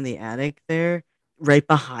up in the attic there, right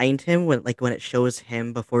behind him, when it shows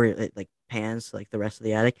him before it like pans to, like the rest of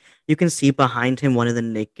the attic, you can see behind him one of the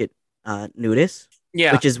naked nudists.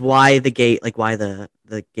 Yeah. Which is why the gate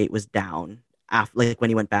was down after, like, when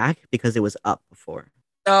he went back, because it was up before.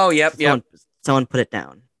 Oh, yep, so someone put it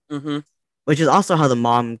down. Mm-hmm. Which is also how the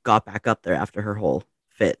mom got back up there after her whole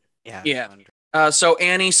fit. Yeah. So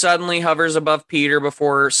Annie suddenly hovers above Peter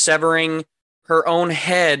before severing her own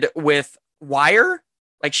head with wire.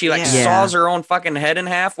 Like she saws her own fucking head in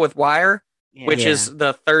half with wire, which is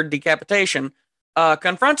the third decapitation.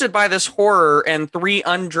 Confronted by this horror and three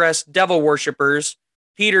undressed devil worshippers,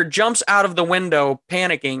 Peter jumps out of the window,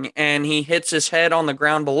 panicking, and he hits his head on the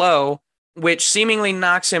ground below, which seemingly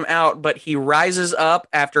knocks him out, but he rises up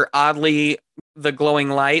after oddly the glowing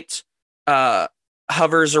light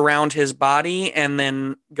hovers around his body and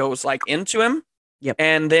then goes like into him. Yep.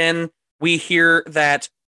 And then we hear that,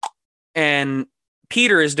 and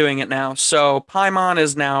Peter is doing it now, so Paimon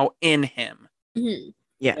is now in him. Mm-hmm.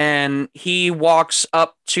 Yeah. And he walks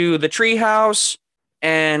up to the treehouse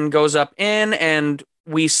and goes up in, and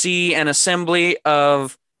we see an assembly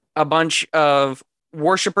of a bunch of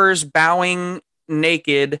worshippers bowing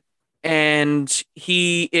naked, and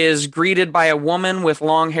he is greeted by a woman with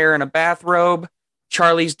long hair and a bathrobe.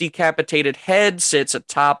 Charlie's decapitated head sits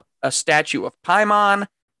atop a statue of Paimon.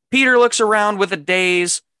 Peter looks around with a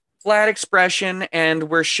dazed, flat expression, and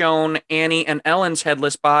we're shown Annie and Ellen's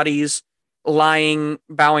headless bodies lying,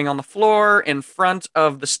 bowing on the floor in front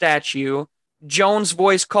of the statue. Joan's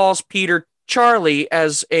voice calls Peter Charlie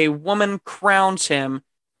as a woman crowns him,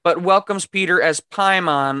 but welcomes Peter as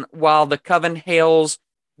Paimon while the coven hails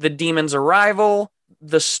the demon's arrival.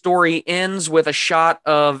 The story ends with a shot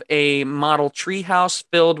of a model treehouse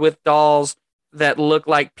filled with dolls that look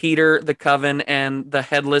like Peter, the coven, and the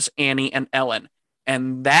headless Annie and Ellen.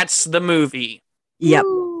 And that's the movie. Yep.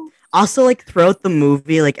 Woo. Also, like throughout the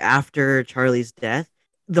movie, like after Charlie's death,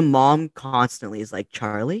 the mom constantly is like,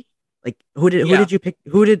 Charlie? Like who did you pick?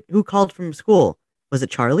 Who called from school? Was it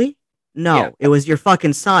Charlie? No, Yeah. it was your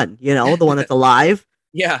fucking son, the one that's alive.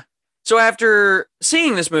 Yeah. So after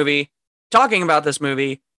seeing this movie, talking about this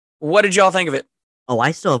movie, what did y'all think of it? Oh,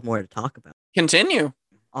 I still have more to talk about. Continue.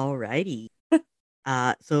 Alrighty.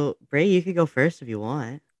 So Bray, you could go first if you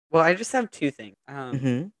want. Well, I just have two things.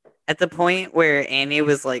 Mm-hmm. At the point where Annie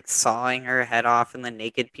was like sawing her head off and the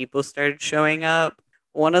naked people started showing up,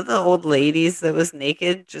 one of the old ladies that was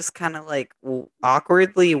naked just kind of like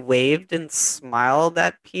awkwardly waved and smiled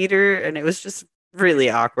at Peter, and it was just really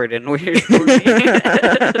awkward and weird for me.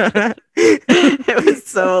 It was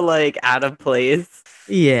so like out of place.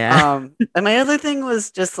 Yeah. And my other thing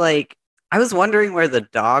was just like I was wondering where the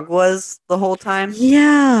dog was the whole time.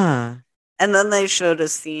 Yeah. And then they showed a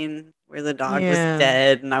scene where the dog was Yeah.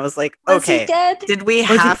 dead, and I was like, Was he okay, dead? did we Was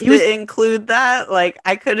he- have he was- to include that? Like,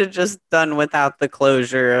 I could have just done without the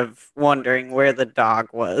closure of wondering where the dog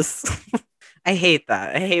was. I hate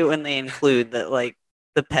that. I hate when they include that, like,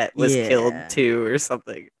 the pet was killed Yeah. too or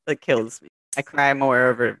something. That kills me. I cry more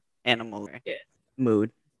over animals.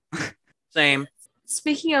 Mood. Same.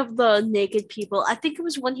 Speaking of the naked people, I think it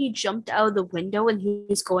was when he jumped out of the window and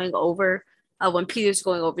he's going over, when Peter's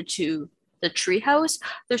going over to the treehouse.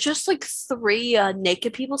 There's just like three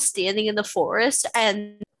naked people standing in the forest,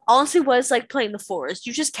 and honestly, what it's like playing the forest.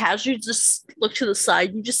 You just casually just look to the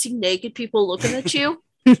side, you just see naked people looking at you.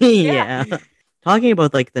 Yeah. Talking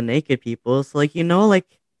about like the naked people, so like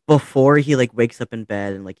like before he like wakes up in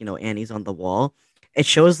bed and like Annie's on the wall, it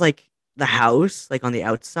shows like the house like on the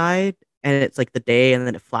outside, and it's like the day, and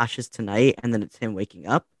then it flashes to night, and then it's him waking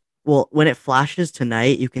up. Well, when it flashes to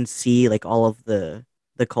night, you can see like all of the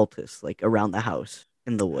cultists like around the house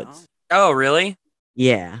in the woods. Oh, really?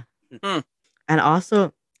 Yeah. Hmm. And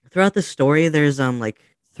also throughout the story, there's like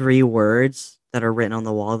 3 words that are written on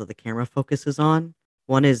the wall that the camera focuses on.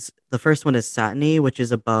 The first one is Satani, which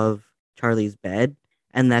is above Charlie's bed,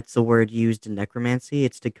 and that's the word used in necromancy.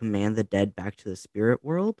 It's to command the dead back to the spirit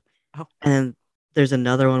world. Oh. And then there's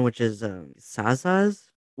another one which is Sazaz,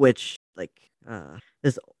 which like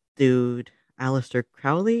this dude Aleister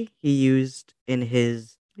Crowley he used in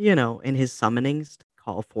his summonings to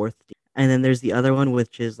call forth. And then there's the other one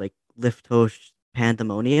which is like Liftos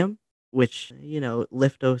Pandemonium, which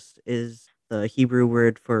Liftos is the Hebrew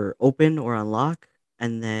word for open or unlock,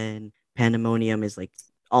 and then Pandemonium is like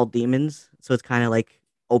all demons, so it's kind of like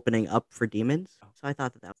opening up for demons. So I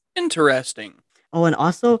thought that was Interesting. Oh, and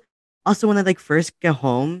also when they like first get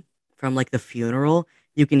home from like the funeral,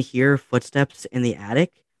 you can hear footsteps in the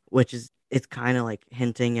attic, which is it's kind of like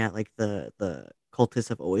hinting at like the cultists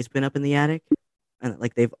have always been up in the attic, and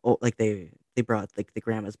like they brought like the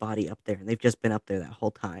grandma's body up there, and they've just been up there that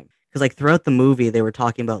whole time. Because like throughout the movie, they were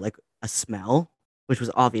talking about like a smell, which was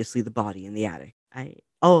obviously the body in the attic. I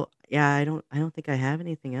don't think I have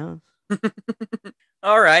anything else.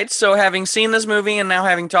 All right. So having seen this movie and now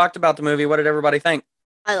having talked about the movie, what did everybody think?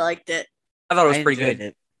 I liked it. I thought it was I pretty enjoyed good.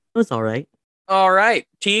 it. It was all right. All right.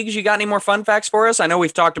 Teags, you got any more fun facts for us? I know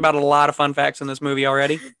we've talked about a lot of fun facts in this movie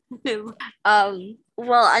already. Well,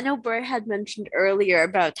 I know Bray had mentioned earlier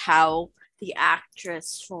about how the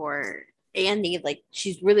actress for Annie, like,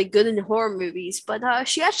 she's really good in horror movies, but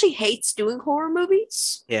she actually hates doing horror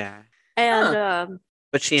movies. Yeah. And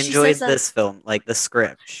But she She enjoyed says that- this film, like the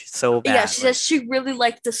script, so bad. Yeah, she says she really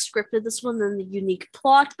liked the script of this one and the unique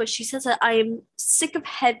plot, but she says that I am sick of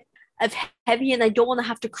heavy and I don't want to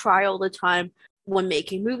have to cry all the time when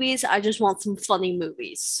making movies. I just want some funny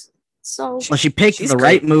movies. So Well, she picked She's the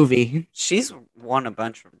great. right movie. She's won a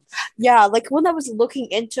bunch of. yeah, like when I was looking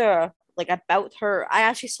into like about her, I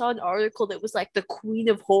actually saw an article that was like the queen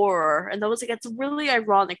of horror, and I was like, it's really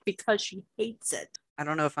ironic because she hates it. I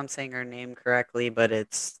don't know if I'm saying her name correctly, but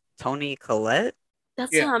it's Toni Collette.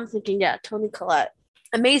 That's Yeah. how I'm thinking. Yeah, Toni Collette,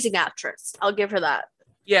 amazing actress. I'll give her that.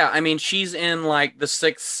 Yeah, I mean, she's in like The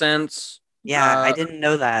Sixth Sense. Yeah, I Uh, didn't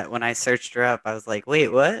know that when I searched her up. I was like, wait,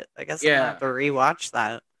 what? I guess I'm Yeah. gonna have to rewatch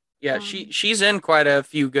that. Yeah, Um, she's in quite a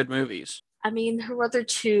few good movies. I mean, her other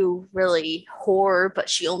two really horror, but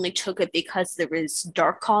she only took it because there was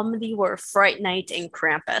dark comedy were Fright Night and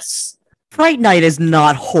Krampus. Fright Night is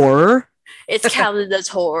not horror. It's counted as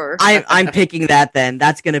horror. I'm picking that then.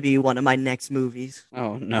 That's gonna be one of my next movies.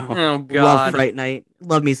 Oh no. Oh Love God. Fright Night.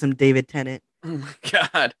 Love me some David Tennant. Oh my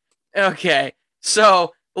God. Okay,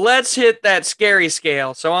 so let's hit that scary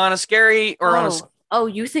scale. So on a scary or on a Oh,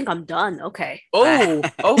 you think I'm done? Okay. oh,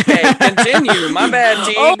 okay, continue. My bad,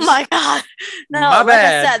 Teagz. Oh my god. No, My like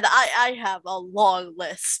bad. I said, I have a long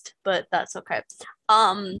list, but that's okay.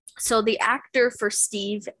 So the actor for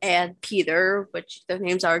Steve and Peter, which their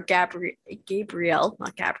names are Gabriel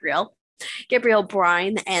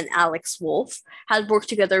Bryan and Alex Wolff, had worked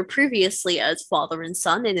together previously as father and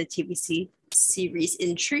son in a TV series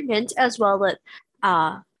In Treatment, as well as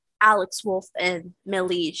Alex Wolff and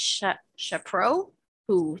Millie Shapiro,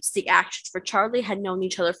 who's the actress for Charlie, had known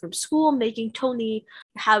each other from school, making Toni,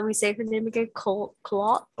 how do we say her name again?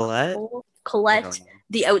 Collette? Colette,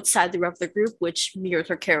 the outsider of the group, which mirrored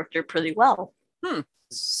her character pretty well. Hmm.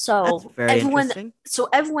 So That's very interesting.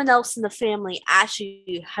 everyone else in the family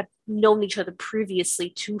actually had known each other previously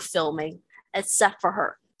to filming, except for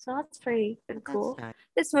her. So that's pretty cool. That's nice.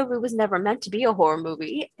 This movie was never meant to be a horror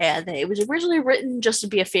movie, and it was originally written just to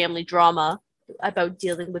be a family drama about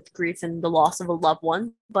dealing with grief and the loss of a loved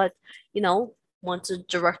one. But, once the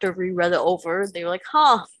director reread it over, they were like,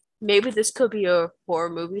 maybe this could be a horror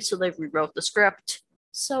movie, so they rewrote the script.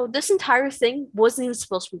 So this entire thing wasn't even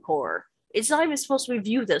supposed to be horror. It's not even supposed to be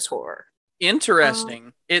viewed as horror.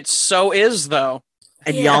 Interesting. It so is though.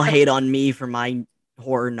 And Yeah. y'all hate on me for my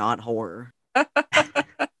horror, not horror.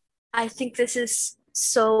 I think this is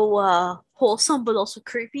so wholesome but also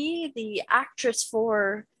creepy. The actress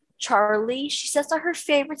for Charlie, she says that her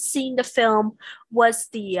favorite scene in the film was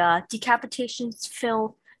the decapitation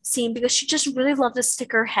film scene because she just really loved to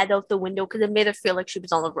stick her head out the window because it made her feel like she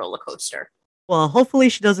was on a roller coaster. Well, hopefully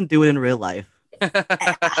she doesn't do it in real life.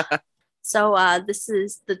 So this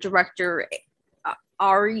is the director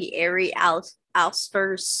Ari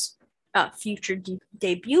Aster's future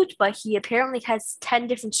debut, but he apparently has 10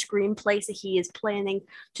 different screenplays that he is planning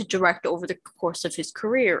to direct over the course of his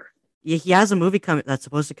career. Yeah, he has a movie that's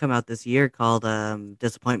supposed to come out this year called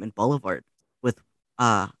Disappointment Boulevard with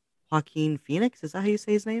Joaquin Phoenix. Is that how you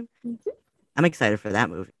say his name? Mm-hmm. I'm excited for that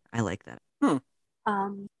movie. I like that.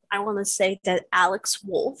 I want to say that Alex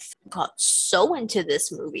Wolff got so into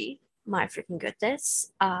this movie. My freaking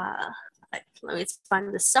goodness. Let me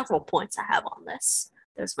find the several points I have on this.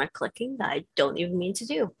 There's my clicking that I don't even mean to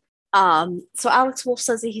do. So Alex Wolff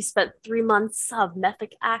says that he spent 3 months of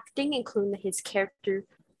method acting, including his character.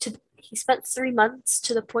 He spent 3 months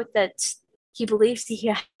to the point that he believes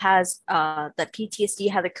he has that PTSD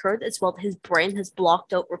had occurred, as well as his brain has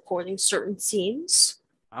blocked out recording certain scenes.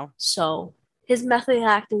 Wow. So his method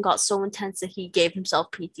acting got so intense that he gave himself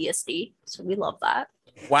PTSD. So we love that.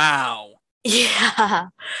 Wow. Yeah.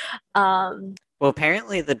 Well,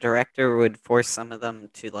 apparently the director would force some of them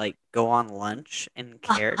to like go on lunch in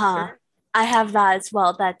character. I have that as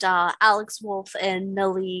well. That Alex Wolff and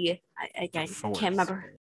Millie, I can't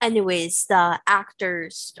remember. Anyways, the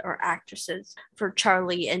actors or actresses for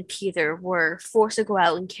Charlie and Peter were forced to go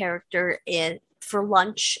out in character for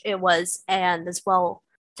lunch. It was, and as well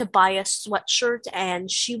to buy a sweatshirt, and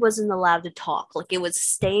she wasn't allowed to talk. Like it was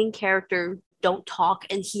stay in character, don't talk,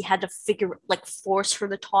 and he had to force her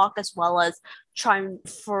to talk as well as trying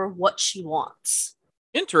for what she wants.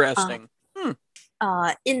 Interesting.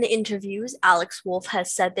 In the interviews, Alex Wolff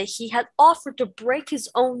has said that he had offered to break his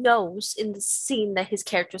own nose in the scene that his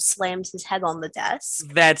character slams his head on the desk.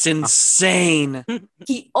 That's insane.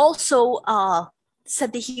 He also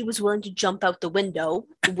said that he was willing to jump out the window,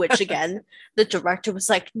 which again, the director was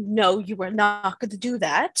like, "No, you are not going to do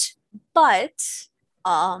that." But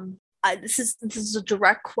this is a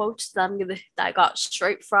direct quote that I got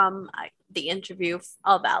straight from the interview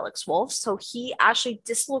of Alex Wolff. So he actually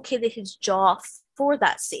dislocated his jaw for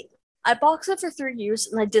that scene. I boxed it for 3 years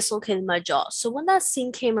and I dislocated my jaw. So when that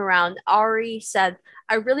scene came around, Ari said,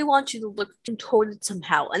 I really want you to look contorted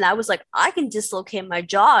somehow. And I was like, I can dislocate my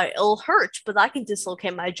jaw. It'll hurt, but I can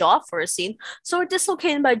dislocate my jaw for a scene. So I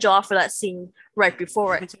dislocated my jaw for that scene right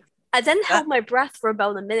before it. I then held my breath for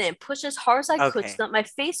about a minute and pushed as hard as I could so that my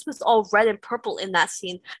face was all red and purple in that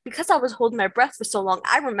scene. Because I was holding my breath for so long,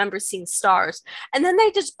 I remember seeing stars. And then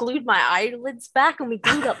they just glued my eyelids back and we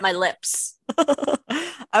glued up my lips.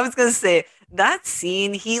 I was gonna say that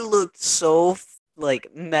scene, he looked so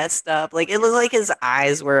like messed up. Like it looked like his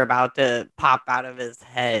eyes were about to pop out of his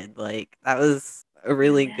head. Like that was a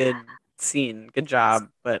really good scene. Good job.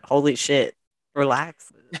 But holy shit, relax.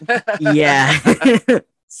 Yeah.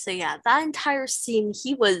 So yeah, that entire scene,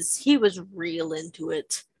 he was real into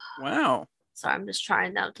it. Wow. Sorry, I'm just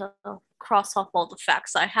trying now to cross off all the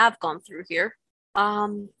facts I have gone through here.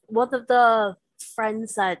 One of the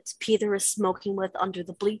friends that Peter is smoking with under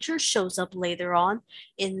the bleachers shows up later on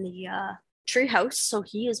in the treehouse, so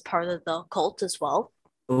he is part of the cult as well.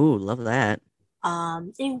 Ooh, love that.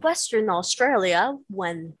 In Western Australia,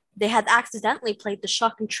 when they had accidentally played the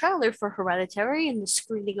shocking trailer for Hereditary in the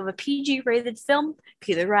screening of a PG-rated film,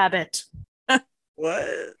 Peter Rabbit. What?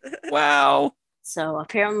 Wow. So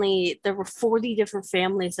apparently there were 40 different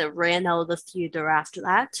families that ran out of the theater after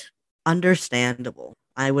that. Understandable.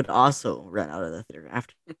 I would also run out of the theater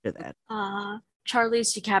after that.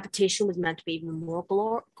 Charlie's decapitation was meant to be even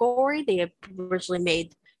more gory. They had originally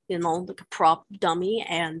made, like a prop dummy,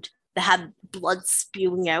 and they had blood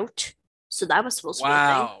spewing out. So that was supposed to be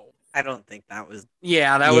a thing. I don't think that was.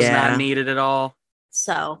 Yeah, that was not needed at all.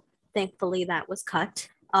 So thankfully that was cut.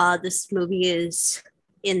 This movie is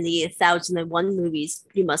in the 1001 movies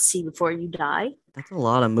you must see before you die. That's a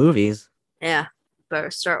lot of movies. Yeah,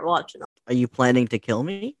 better start watching them. Are you planning to kill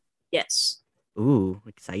me? Yes. Ooh,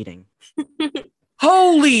 exciting.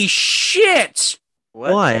 Holy shit!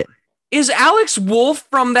 What? Is Alex Wolff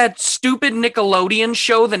from that stupid Nickelodeon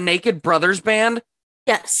show, The Naked Brothers Band?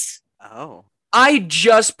 Yes. Oh. I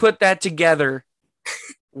just put that together.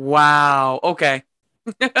 Wow. Okay.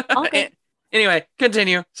 Okay. Anyway,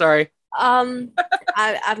 continue. Sorry. I'm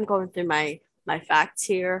going through my facts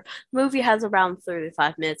here. Movie has around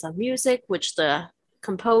 35 minutes of music, which the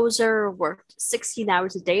composer worked 16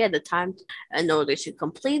 hours a day at a time in order to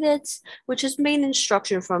complete it, which his main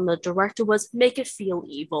instruction from the director was make it feel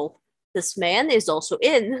evil. This man is also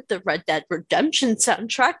in the Red Dead Redemption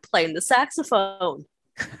soundtrack playing the saxophone.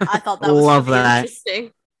 I thought that was really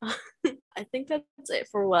interesting. I think that's it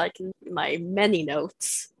for my many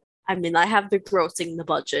notes. I mean, I have the grossing the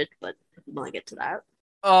budget, but if you want to get to that.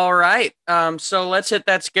 All right. So let's hit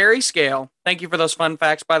that scary scale. Thank you for those fun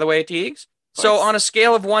facts, by the way, Teagz. So on a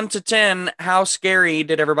scale of 1 to 10, how scary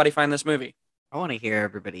did everybody find this movie? I want to hear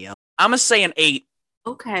everybody else. I'm going to say an 8.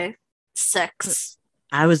 Okay. 6.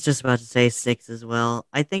 I was just about to say 6 as well.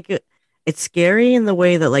 I think it's scary in the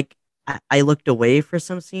way that, like, I looked away for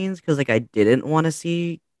some scenes because, like, I didn't want to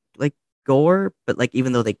see, like, gore, but, like,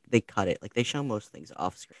 even though they cut it, like, they show most things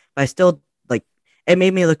off screen. But I still, like, it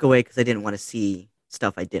made me look away because I didn't want to see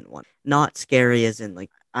stuff I didn't want. Not scary as in, like,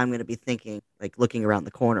 I'm going to be thinking, like, looking around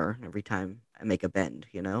the corner every time I make a bend,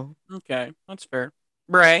 you know? Okay, that's fair.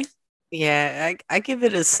 Bray? Yeah, I give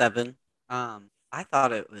it a 7. I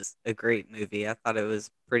thought it was a great movie. I thought it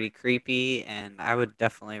was pretty creepy, and I would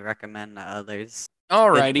definitely recommend to others.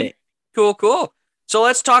 Alrighty. Cool. So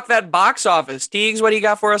let's talk that box office. Teagz, what do you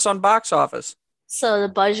got for us on box office? So the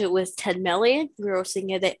budget was 10 million,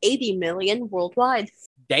 grossing it at 80 million worldwide.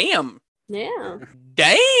 Damn. Yeah.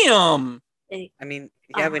 Damn. I mean,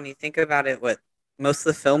 yeah, when you think about it, most of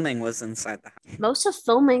the filming was inside the house. Most of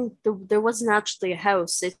filming, there wasn't actually a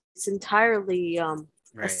house. It's entirely a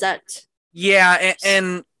set. Yeah,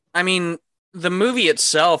 and I mean, the movie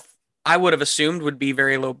itself, I would have assumed would be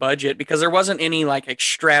very low budget because there wasn't any like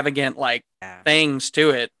extravagant things to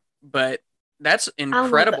it. But that's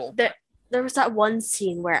incredible. There was that one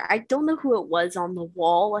scene where I don't know who it was on the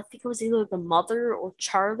wall. I think it was either the mother or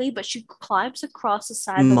Charlie, but she climbs across the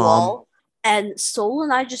side of the wall. And Soul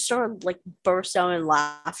and I just started like burst out in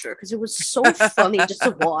laughter because it was so funny just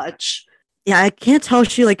to watch. Yeah, I can't tell if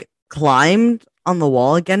she like climbed on the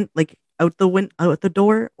wall again, like out the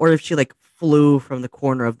door, or if she like flew from the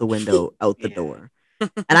corner of the window out the door.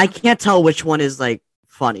 And I can't tell which one is like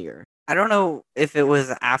funnier. I don't know if it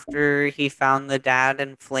was after he found the dad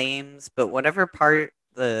in flames, but whatever part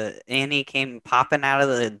the Annie came popping out of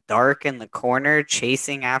the dark in the corner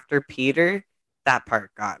chasing after Peter. That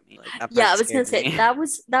part got me. I was gonna say that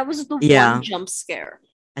was the one jump scare.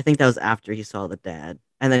 I think that was after he saw the dad.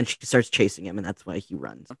 and then she starts chasing him, and that's why he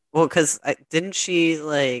runs. Well, because didn't she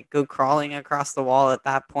like go crawling across the wall at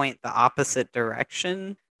that point, the opposite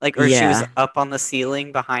direction? Like, or she was Yeah. up on the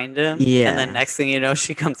ceiling behind him, and Yeah. then next thing you know,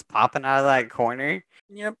 she comes popping out of that corner.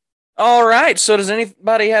 Yep. All right. So does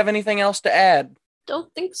anybody have anything else to add?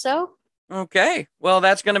 Don't think so. Okay. Well,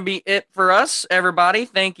 that's going to be it for us, everybody.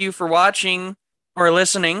 Thank you for watching or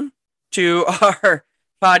listening to our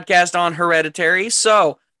podcast on Hereditary.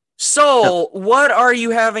 So, Soul, what are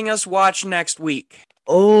you having us watch next week?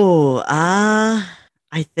 Oh,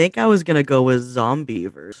 I think I was gonna go with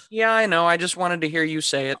Zombievers. Yeah, I know. I just wanted to hear you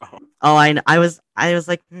say it. Oh, I was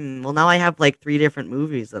like, well, now I have like 3 different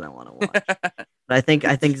movies that I want to watch. But I think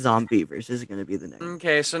Zombievers is gonna be the next.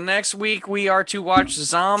 Okay, so next week we are to watch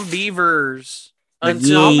Zombievers. Yay.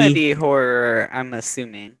 Until Comedy horror, I'm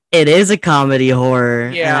assuming. It is a comedy horror.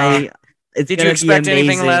 Yeah. And it's did you gonna be expect anything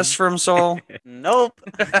amazing. less from Soul? Nope.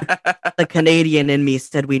 The Canadian in me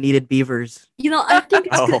said we needed beavers. You know, I think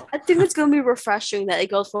Oh. I think it's gonna be refreshing that it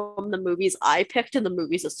goes from the movies I picked to the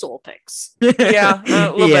movies that Soul picks. Yeah,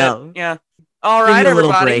 a little Yeah. bit. Yeah. All Give right, you a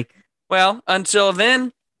little everybody. break. Well, until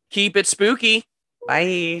then, keep it spooky.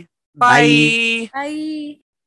 Bye. Bye. Bye.